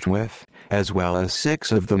charged with, as well as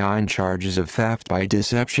 6 of the 9 charges of theft by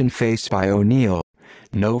deception faced by O'Neill.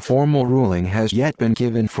 No formal ruling has yet been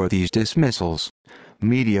given for these dismissals.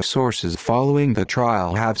 Media sources following the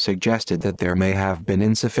trial have suggested that there may have been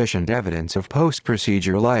insufficient evidence of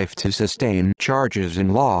post-procedure life to sustain charges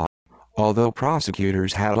in law. Although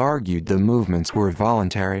prosecutors had argued the movements were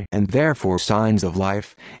voluntary and therefore signs of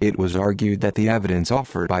life, it was argued that the evidence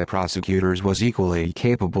offered by prosecutors was equally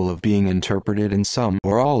capable of being interpreted in some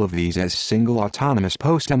or all of these as single autonomous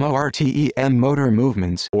post-mortem motor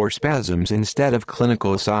movements or spasms instead of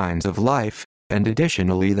clinical signs of life, and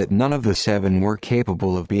additionally that none of the 7 were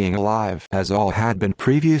capable of being alive, as all had been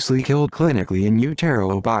previously killed clinically in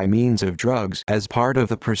utero by means of drugs as part of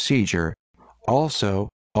the procedure. Also,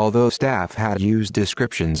 although staff had used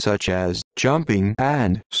descriptions such as jumping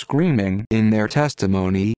and screaming in their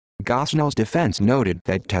testimony, Gosnell's defense noted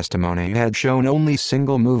that testimony had shown only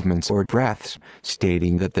single movements or breaths,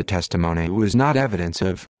 stating that the testimony was not evidence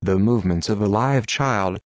of the movements of a live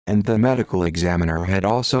child, and the medical examiner had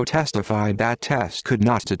also testified that tests could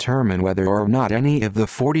not determine whether or not any of the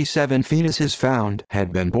 47 fetuses found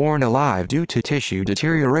had been born alive due to tissue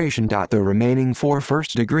deterioration. The remaining 4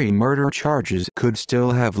 first-degree murder charges could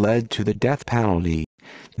still have led to the death penalty.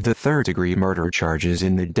 The third-degree murder charges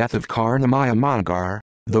in the death of Karnamaya Monagar,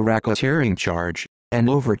 the racketeering charge, and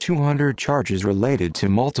over 200 charges related to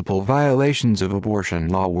multiple violations of abortion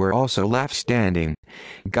law were also left standing.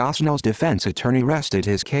 Gosnell's defense attorney rested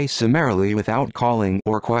his case summarily without calling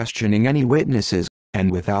or questioning any witnesses, and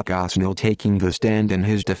without Gosnell taking the stand in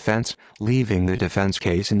his defense, leaving the defense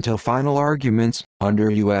case until final arguments. Under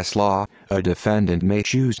U.S. law, a defendant may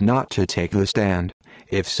choose not to take the stand.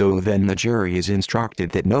 If so, then the jury is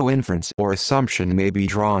instructed that no inference or assumption may be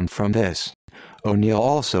drawn from this. O'Neill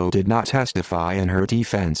also did not testify in her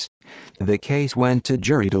defense. The case went to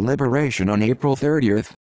jury deliberation on April 30,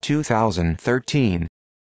 2013.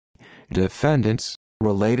 Defendants,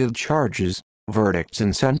 related charges, verdicts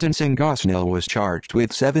and sentencing. Gosnell was charged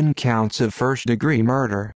with 7 counts of first-degree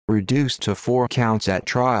murder, reduced to 4 counts at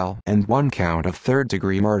trial, and 1 count of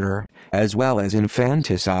third-degree murder, as well as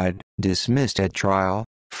infanticide, dismissed at trial.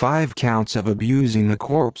 5 counts of abusing a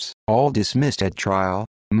corpse, all dismissed at trial,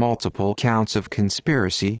 multiple counts of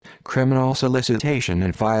conspiracy, criminal solicitation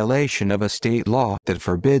and violation of a state law that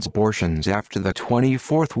forbids abortions after the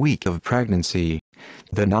 24th week of pregnancy.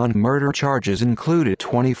 The non-murder charges included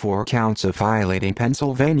 24 counts of violating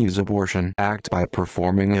Pennsylvania's Abortion Act by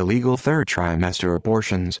performing illegal third trimester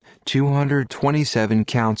abortions, 227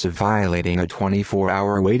 counts of violating a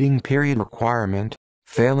 24-hour waiting period requirement,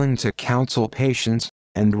 failing to counsel patients,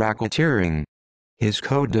 and racketeering. His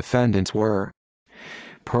co-defendants were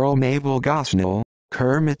Pearl Mabel Gosnell,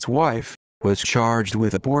 Kermit's wife, was charged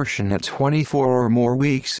with abortion at 24 or more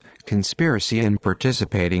weeks, conspiracy and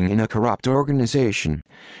participating in a corrupt organization.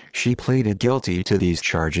 She pleaded guilty to these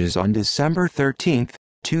charges on December 13,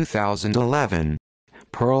 2011.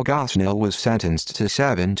 Pearl Gosnell was sentenced to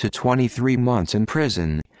 7 to 23 months in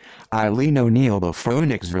prison. Eileen O'Neill of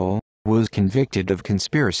Phoenixville was convicted of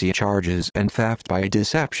conspiracy charges and theft by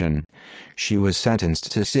deception. She was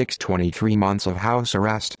sentenced to 623 months of house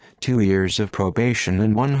arrest, 2 years of probation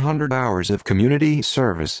and 100 hours of community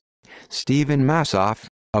service. Stephen Massoff,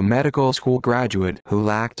 a medical school graduate who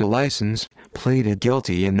lacked a license, pleaded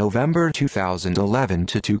guilty in November 2011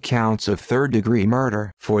 to 2 counts of third-degree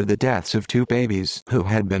murder for the deaths of 2 babies who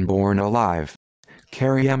had been born alive.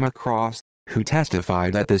 Carrie Emma Cross, who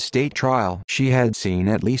testified at the state trial she had seen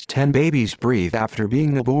at least 10 babies breathe after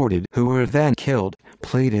being aborted who were then killed,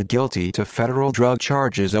 pleaded guilty to federal drug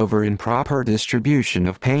charges over improper distribution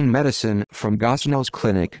of pain medicine from Gosnell's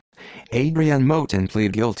clinic. Adrienne Moten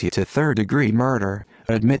pleaded guilty to third-degree murder,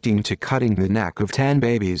 admitting to cutting the neck of 10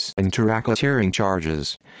 babies and to racketeering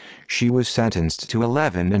charges. She was sentenced to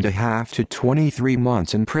 11.5 to 23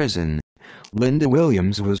 months in prison. Linda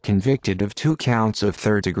Williams was convicted of 2 counts of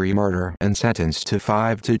third-degree murder and sentenced to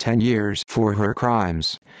 5 to 10 years for her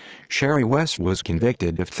crimes. Sherry West was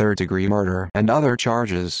convicted of third-degree murder and other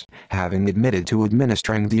charges, having admitted to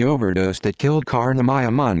administering the overdose that killed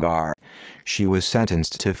Karnamaya Munbar. She was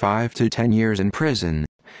sentenced to 5 to 10 years in prison.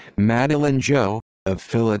 Madeline Joe, of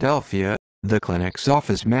Philadelphia, the clinic's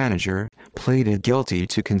office manager, pleaded guilty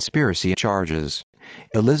to conspiracy charges.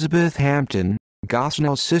 Elizabeth Hampton,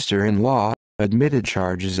 Gosnell's sister-in-law, admitted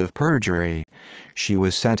charges of perjury. She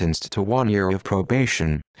was sentenced to 1 year of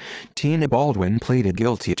probation. Tina Baldwin pleaded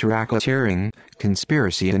guilty to racketeering,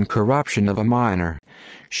 conspiracy and corruption of a minor.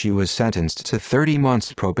 She was sentenced to 30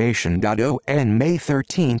 months probation. On May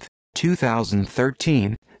 13,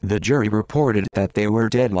 2013, the jury reported that they were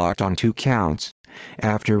deadlocked on 2 counts.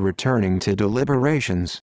 After returning to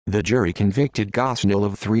deliberations, the jury convicted Gosnell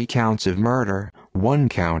of 3 counts of murder, 1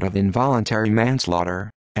 count of involuntary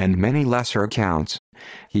manslaughter, and many lesser counts.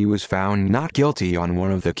 He was found not guilty on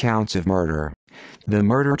 1 of the counts of murder. The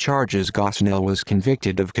murder charges Gosnell was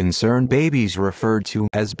convicted of concerned babies referred to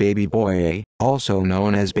as Baby Boy A, also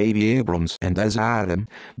known as Baby Abrams and as Adam,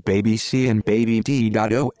 Baby C and Baby D.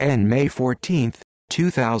 On May 14,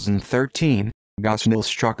 2013, Gosnell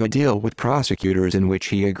struck a deal with prosecutors in which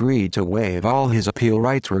he agreed to waive all his appeal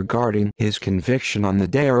rights regarding his conviction on the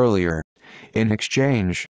day earlier. In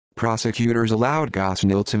exchange, prosecutors allowed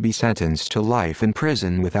Gosnell to be sentenced to life in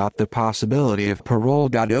prison without the possibility of parole.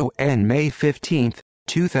 On May 15,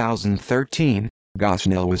 2013,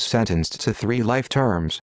 Gosnell was sentenced to 3 life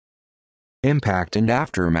terms. Impact and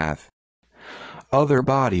aftermath. Other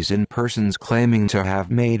bodies and persons claiming to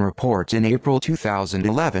have made reports. In April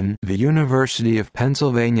 2011, the University of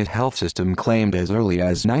Pennsylvania Health System claimed as early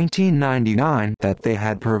as 1999 that they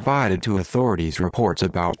had provided to authorities reports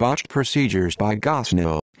about botched procedures by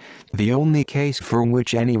Gosnell. The only case for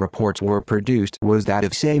which any reports were produced was that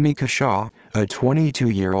of Samika Shah, a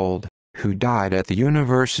 22-year-old, who died at the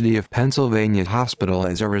University of Pennsylvania Hospital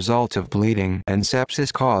as a result of bleeding and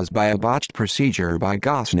sepsis caused by a botched procedure by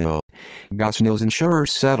Gosnell. Gosnell's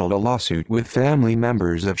insurers settled a lawsuit with family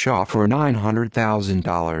members of Shah for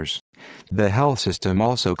 $900,000. The health system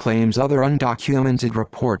also claims other undocumented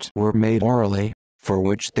reports were made orally, for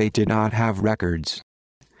which they did not have records.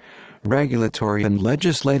 Regulatory and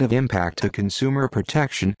legislative impact. The Consumer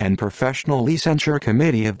Protection and Professional Licensure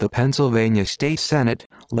Committee of the Pennsylvania State Senate,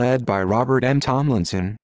 led by Robert M.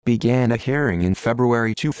 Tomlinson, began a hearing in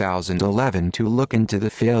February 2011 to look into the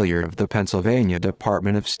failure of the Pennsylvania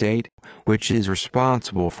Department of State, which is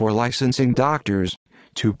responsible for licensing doctors,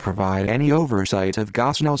 to provide any oversight of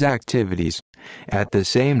Gosnell's activities. At the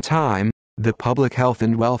same time, the Public Health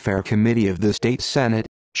and Welfare Committee of the State Senate,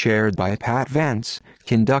 chaired by Pat Vance,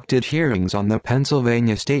 conducted hearings on the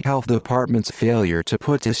Pennsylvania State Health Department's failure to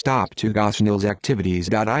put a stop to Gosnell's activities.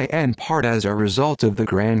 In part as a result of the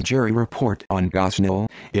grand jury report on Gosnell,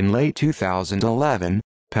 in late 2011,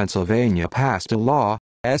 Pennsylvania passed a law,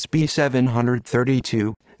 SB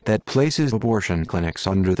 732, that places abortion clinics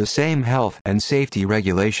under the same health and safety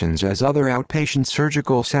regulations as other outpatient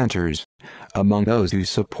surgical centers. Among those who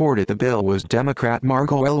supported the bill was Democrat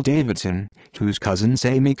Margo L. Davidson, whose cousin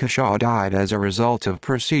Samika Shaw died as a result of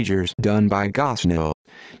procedures done by Gosnell.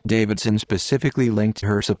 Davidson specifically linked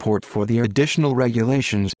her support for the additional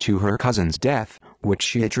regulations to her cousin's death, which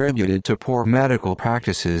she attributed to poor medical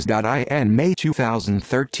practices. In May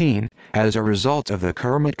 2013, as a result of the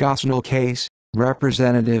Kermit Gosnell case,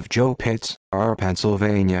 Representative Joe Pitts, R.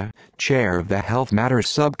 Pennsylvania, chair of the Health Matters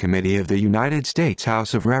Subcommittee of the United States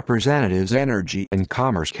House of Representatives Energy and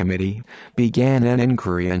Commerce Committee, began an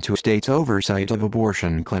inquiry into states' oversight of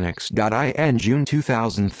abortion clinics. In June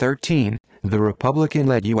 2013, the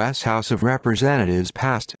Republican-led U.S. House of Representatives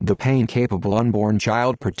passed the Pain-Capable Unborn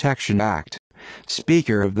Child Protection Act.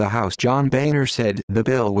 Speaker of the House John Boehner said the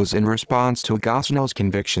bill was in response to Gosnell's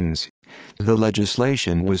convictions. The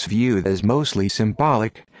legislation was viewed as mostly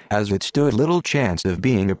symbolic, as it stood little chance of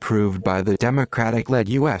being approved by the Democratic-led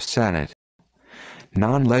U.S. Senate.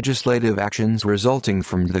 Non-legislative actions resulting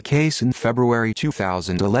from the case: in February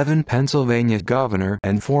 2011, Pennsylvania Governor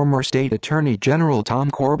and former State Attorney General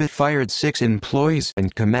Tom Corbett fired 6 employees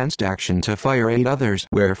and commenced action to fire 8 others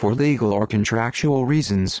where, for legal or contractual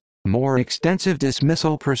reasons, more extensive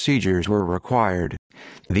dismissal procedures were required.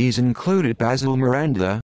 These included Basil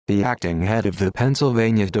Miranda, the acting head of the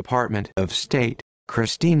Pennsylvania Department of State,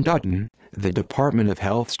 Christine Dutton, the Department of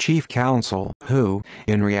Health's chief counsel, who,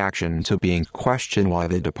 in reaction to being questioned why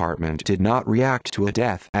the department did not react to a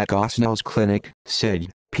death at Gosnell's clinic, said,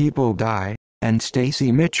 "People die," and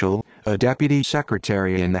Stacy Mitchell, a deputy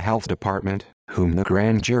secretary in the health department, whom the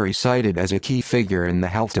grand jury cited as a key figure in the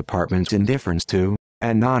health department's indifference to,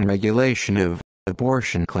 and non-regulation of,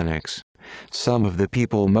 abortion clinics. Some of the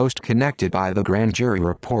people most connected by the grand jury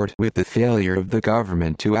report with the failure of the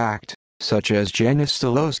government to act, such as Janice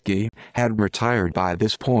Stolowski, had retired by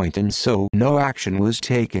this point, and so no action was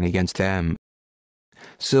taken against them.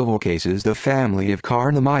 Civil cases: the family of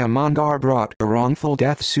Karnamaya Mongar brought a wrongful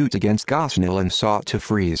death suit against Gosnell and sought to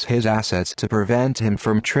freeze his assets to prevent him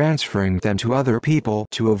from transferring them to other people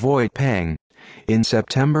to avoid paying. In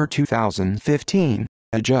September 2015,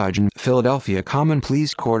 a judge in Philadelphia Common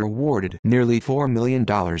Pleas Court awarded nearly $4 million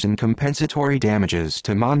in compensatory damages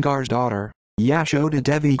to Mongar's daughter, Yashoda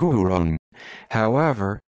Devi Gurung.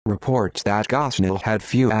 However, reports that Gosnell had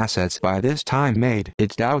few assets by this time made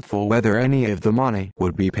it doubtful whether any of the money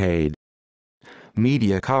would be paid.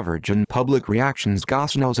 Media coverage and public reactions: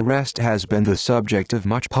 Gosnell's arrest has been the subject of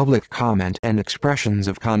much public comment and expressions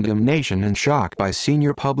of condemnation and shock by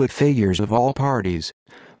senior public figures of all parties.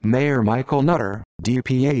 Mayor Michael Nutter,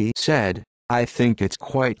 DPA, said, "I think it's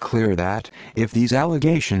quite clear that, if these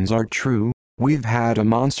allegations are true, we've had a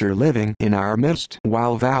monster living in our midst,"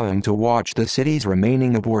 while vowing to watch the city's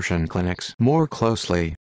remaining abortion clinics more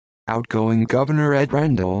closely. Outgoing Governor Ed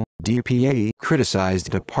Rendell, DPA, criticized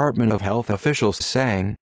Department of Health officials,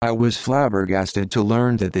 saying, "I was flabbergasted to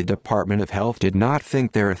learn that the Department of Health did not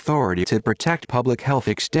think their authority to protect public health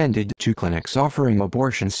extended to clinics offering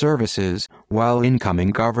abortion services," while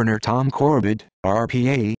incoming Governor Tom Corbett,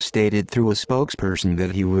 RPA, stated through a spokesperson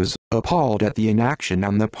that he was appalled at the inaction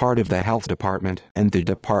on the part of the Health Department and the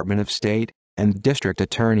Department of State, and District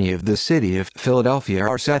Attorney of the City of Philadelphia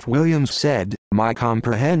R. Seth Williams said, "My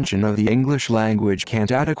comprehension of the English language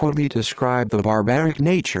can't adequately describe the barbaric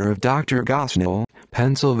nature of Dr. Gosnell.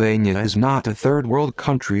 Pennsylvania is not a third world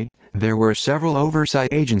country. There were several oversight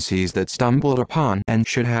agencies that stumbled upon and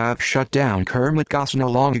should have shut down Kermit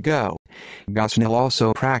Gosnell long ago." Gosnell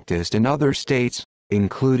also practiced in other states,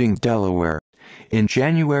 including Delaware. In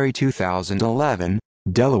January 2011,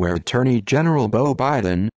 Delaware Attorney General Beau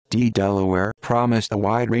Biden, Delaware, promised a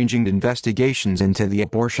wide-ranging investigations into the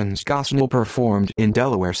abortions Gosnell performed in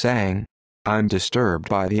Delaware, saying, "I'm disturbed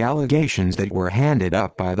by the allegations that were handed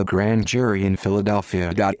up by the grand jury in Philadelphia."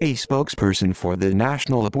 A spokesperson for the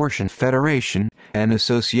National Abortion Federation, an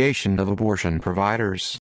association of abortion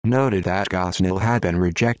providers, noted that Gosnell had been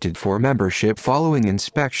rejected for membership following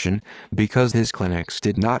inspection because his clinics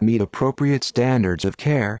did not meet appropriate standards of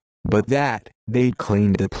care, but that they'd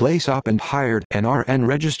cleaned the place up and hired an RN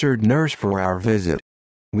registered nurse for our visit.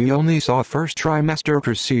 "We only saw first trimester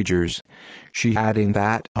procedures," she adding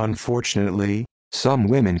that, "Unfortunately, some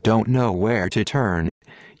women don't know where to turn.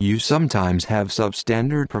 You sometimes have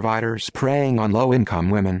substandard providers preying on low-income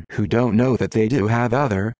women who don't know that they do have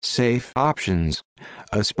other, safe options."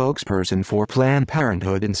 A spokesperson for Planned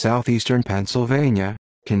Parenthood in southeastern Pennsylvania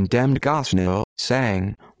condemned Gosnell,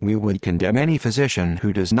 saying, "We would condemn any physician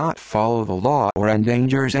who does not follow the law or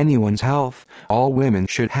endangers anyone's health. All women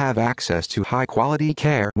should have access to high-quality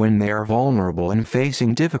care when they are vulnerable and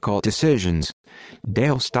facing difficult decisions."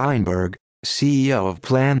 Dale Steinberg, CEO of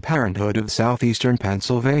Planned Parenthood of Southeastern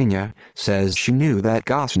Pennsylvania, says she knew that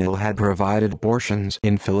Gosnell had provided abortions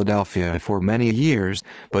in Philadelphia for many years,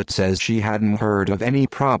 but says she hadn't heard of any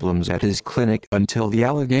problems at his clinic until the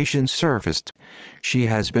allegations surfaced. She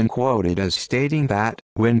has been quoted as stating that,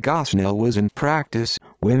 when Gosnell was in practice,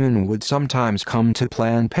 women would sometimes come to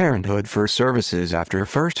Planned Parenthood for services after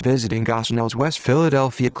first visiting Gosnell's West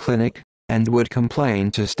Philadelphia clinic, and would complain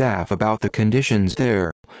to staff about the conditions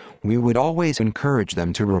there. We would always encourage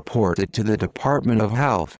them to report it to the Department of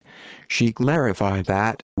Health. She clarified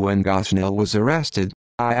that, when Gosnell was arrested,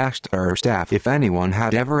 I asked our staff if anyone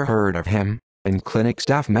had ever heard of him, and clinic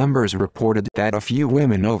staff members reported that a few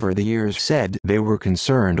women over the years said they were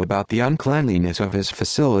concerned about the uncleanliness of his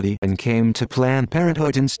facility and came to Planned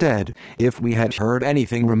Parenthood instead. If we had heard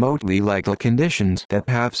anything remotely like the conditions that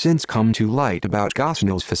have since come to light about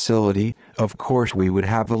Gosnell's facility, of course we would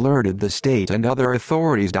have alerted the state and other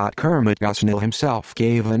authorities. Kermit Gosnell himself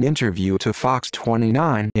gave an interview to Fox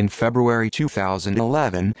 29 in February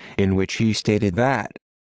 2011, in which he stated that,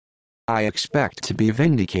 "I expect to be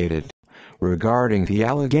vindicated. Regarding the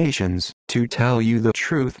allegations, to tell you the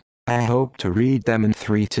truth, I hope to read them in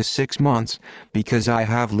 3 to 6 months, because I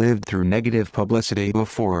have lived through negative publicity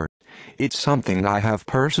before. It's something I have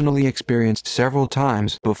personally experienced several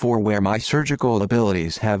times before, where my surgical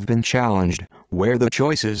abilities have been challenged, where the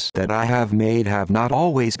choices that I have made have not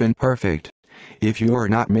always been perfect. If you are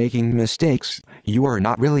not making mistakes, you are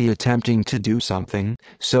not really attempting to do something,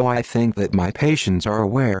 so I think that my patients are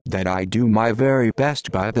aware that I do my very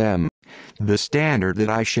best by them. The standard that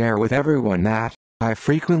I share with everyone that I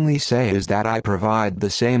frequently say is that I provide the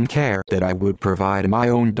same care that I would provide my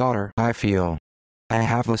own daughter. I feel I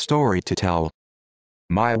have a story to tell.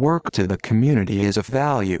 My work to the community is of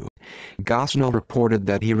value." Gosnell reported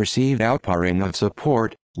that he received outpouring of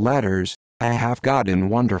support letters. "I have gotten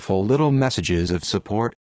wonderful little messages of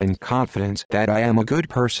support, and confidence that I am a good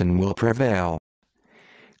person will prevail."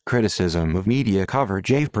 Criticism of media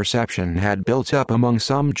coverage. A perception had built up among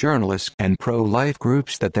some journalists and pro-life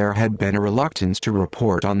groups that there had been a reluctance to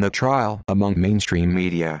report on the trial among mainstream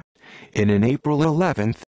media. In an April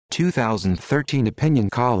 11, 2013 opinion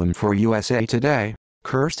column for USA Today,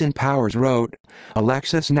 Kirsten Powers wrote, "A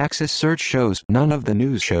LexisNexis search shows none of the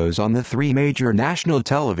news shows on the 3 major national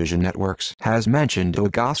television networks has mentioned a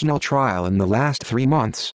Gosnell trial in the last 3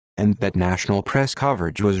 months, and that national press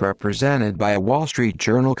coverage was represented by a Wall Street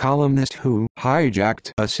Journal columnist who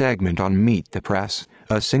hijacked a segment on Meet the Press,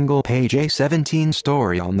 a single-page A17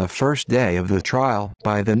 story on the first day of the trial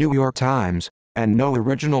by the New York Times, and no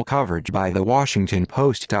original coverage by the Washington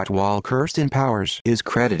Post." While Kirsten Powers is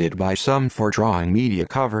credited by some for drawing media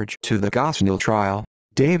coverage to the Gosnell trial,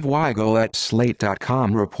 Dave Weigel at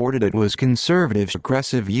Slate.com reported it was conservatives'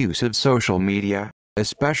 aggressive use of social media,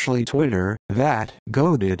 especially Twitter, that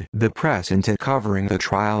goaded the press into covering the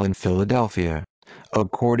trial in Philadelphia.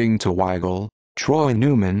 According to Weigel, Troy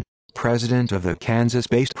Newman, president of the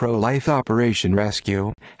Kansas-based pro-life Operation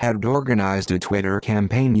Rescue, had organized a Twitter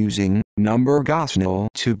campaign using #Gosnell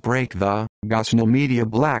to break the Gosnell media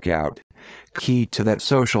blackout. Key to that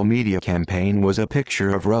social media campaign was a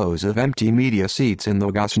picture of rows of empty media seats in the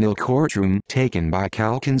Gosnell courtroom taken by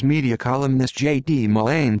Calkins media columnist J.D.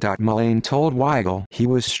 Mullane. Mullane told Weigel he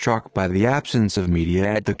was struck by the absence of media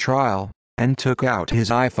at the trial, and took out his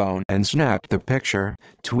iPhone and snapped the picture,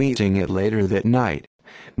 tweeting it later that night.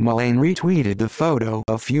 Mullane retweeted the photo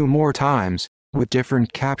a few more times, with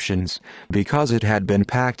different captions, because it had been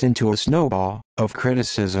packed into a snowball of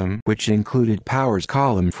criticism which included Powers'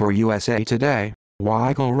 column for USA Today.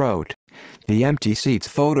 Weigel wrote, "The empty seats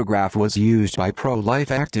photograph was used by pro-life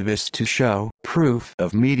activists to show proof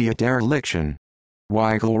of media dereliction."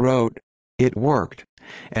 Weigel wrote, "It worked."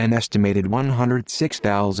 An estimated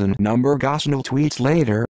 106,000 Gosnell tweets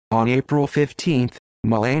later, on April 15,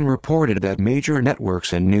 Mullane reported that major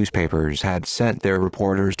networks and newspapers had sent their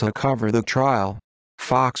reporters to cover the trial.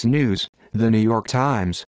 Fox News, The New York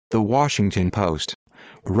Times, The Washington Post.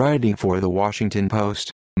 Writing for The Washington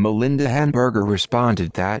Post, Melinda Hamburger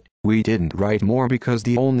responded that, "We didn't write more because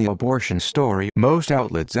the only abortion story most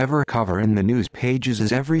outlets ever cover in the news pages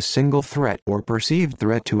is every single threat or perceived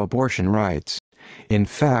threat to abortion rights. In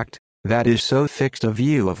fact, that is so fixed a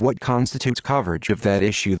view of what constitutes coverage of that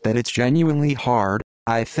issue that it's genuinely hard,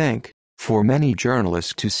 I think, for many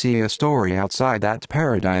journalists to see a story outside that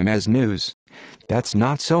paradigm as news. That's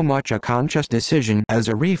not so much a conscious decision as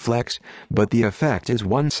a reflex, but the effect is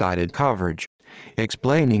one-sided coverage.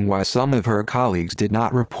 Explaining why some of her colleagues did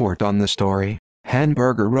not report on the story,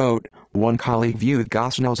 Henberger wrote, "One colleague viewed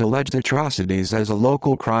Gosnell's alleged atrocities as a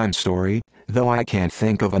local crime story, though I can't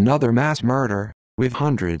think of another mass murder, with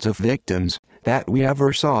hundreds of victims, that we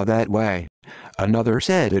ever saw that way." Another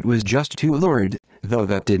said it was just too lurid, though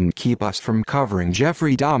that didn't keep us from covering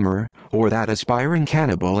Jeffrey Dahmer, or that aspiring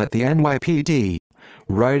cannibal at the NYPD.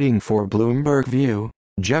 Writing for Bloomberg View,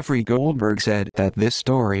 Jeffrey Goldberg said that this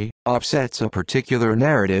story upsets a particular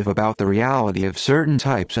narrative about the reality of certain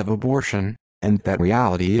types of abortion, and that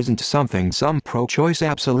reality isn't something some pro-choice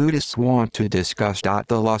absolutists want to discuss.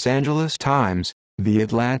 The Los Angeles Times, The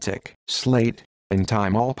Atlantic, Slate, and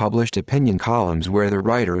Time all published opinion columns where the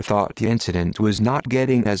writer thought the incident was not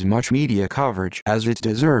getting as much media coverage as it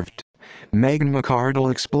deserved. Megan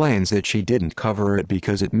McArdle explains that she didn't cover it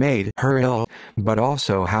because it made her ill, but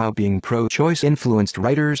also how being pro-choice influenced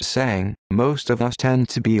writers, saying, "Most of us tend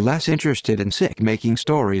to be less interested in sick-making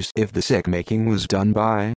stories if the sick-making was done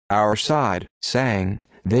by our side," saying,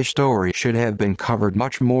 "This story should have been covered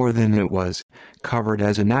much more than it was, covered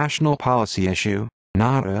as a national policy issue,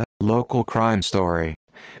 not a local crime story."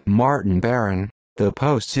 Martin Barron, the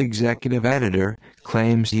Post's executive editor,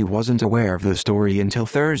 claims he wasn't aware of the story until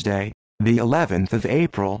Thursday, the 11th of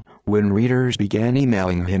April, when readers began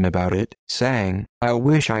emailing him about it, saying, "I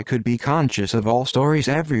wish I could be conscious of all stories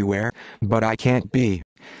everywhere, but I can't be."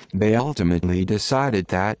 They ultimately decided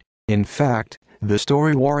that, in fact, the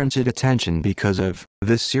story warranted attention because of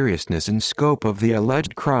the seriousness and scope of the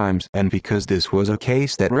alleged crimes and because this was a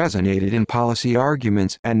case that resonated in policy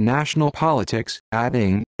arguments and national politics,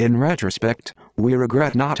 adding, "In retrospect, we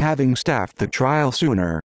regret not having staffed the trial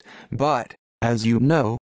sooner. But, as you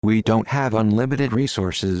know, we don't have unlimited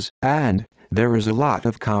resources, and there is a lot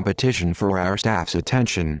of competition for our staff's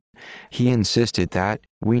attention." He insisted that,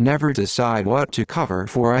 "We never decide what to cover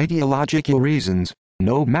for ideological reasons,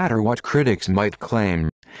 no matter what critics might claim.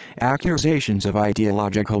 Accusations of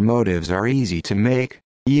ideological motives are easy to make,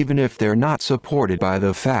 even if they're not supported by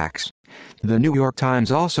the facts." The New York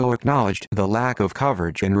Times also acknowledged the lack of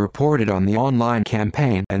coverage and reported on the online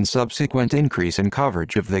campaign and subsequent increase in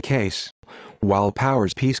coverage of the case. While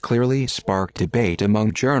Power's piece clearly sparked debate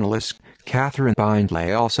among journalists, Catherine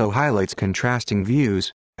Bindley also highlights contrasting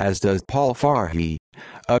views, as does Paul Farhi.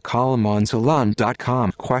 A column on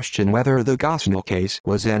Salon.com questioned whether the Gosnell case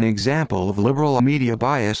was an example of liberal media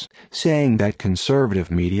bias, saying that conservative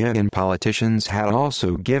media and politicians had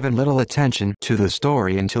also given little attention to the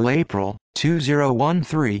story until April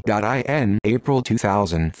 2013. In April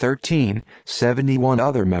 2013, 71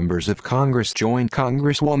 other members of Congress joined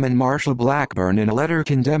Congresswoman Marsha Blackburn in a letter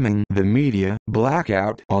condemning the media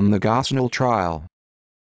blackout on the Gosnell trial.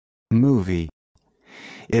 Movie.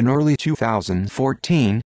 In early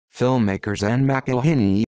 2014, filmmakers Anne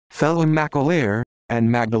McElhinney, Phelim McAleer, and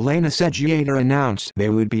Magdalena Seggiator announced they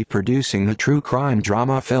would be producing a true crime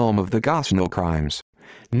drama film of the Gosnell crimes.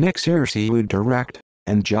 Nick Searcy would direct,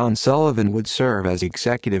 and John Sullivan would serve as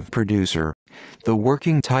executive producer. The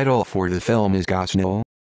working title for the film is Gosnell,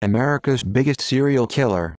 America's Biggest Serial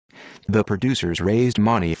Killer. The producers raised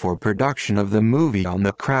money for production of the movie on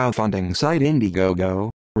the crowdfunding site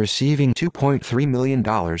Indiegogo, receiving $2.3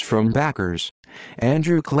 million from backers.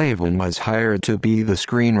 Andrew Clavin was hired to be the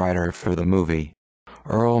screenwriter for the movie.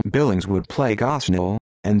 Earl Billings would play Gosnell,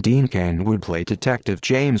 and Dean Cain would play Detective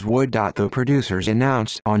James Wood. The producers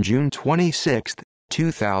announced on June 26,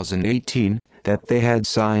 2018, that they had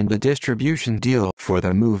signed a distribution deal for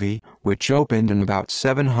the movie, which opened in about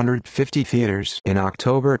 750 theaters in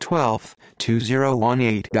October 12,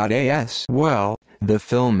 2018. As well, the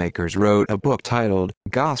filmmakers wrote a book titled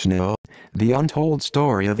Gosnell, The Untold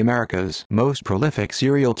Story of America's Most Prolific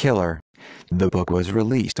Serial Killer. The book was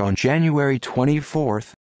released on January 24,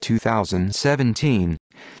 2017.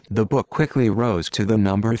 The book quickly rose to the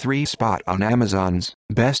number 3 spot on Amazon's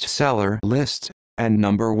bestseller list, and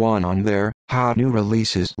number 1 on their Hot New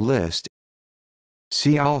Releases list.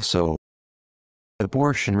 See also: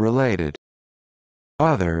 abortion-related.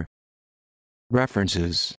 Other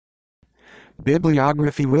references.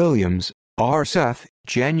 Bibliography. Williams, R. Seth,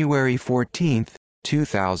 January 14,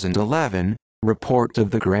 2011, Report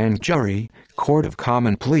of the Grand Jury, Court of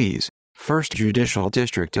Common Pleas, 1st Judicial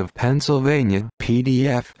District of Pennsylvania,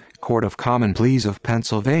 PDF, Court of Common Pleas of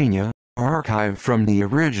Pennsylvania, archived from the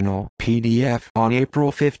original PDF on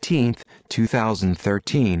April 15,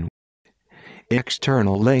 2013.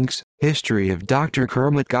 External links: History of Dr.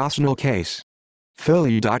 Kermit Gosnell Case.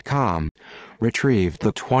 Philly.com. Retrieved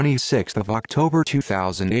the 26th of October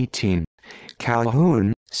 2018.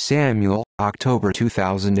 Calhoun, Samuel, October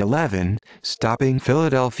 2011, Stopping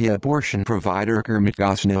Philadelphia Abortion Provider Kermit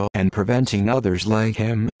Gosnell and Preventing Others Like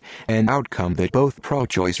Him, an Outcome That Both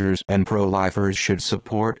Pro-Choicers and Pro-Lifers Should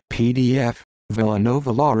Support. PDF,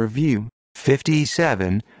 Villanova Law Review,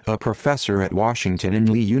 57, a professor at Washington and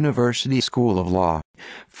Lee University School of Law.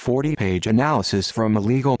 40-page analysis from a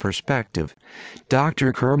legal perspective.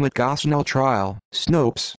 Dr. Kermit Gosnell trial.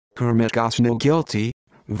 Snopes, Kermit Gosnell guilty.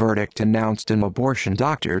 Verdict announced in abortion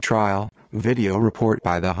doctor trial. Video report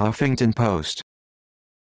by the Huffington Post.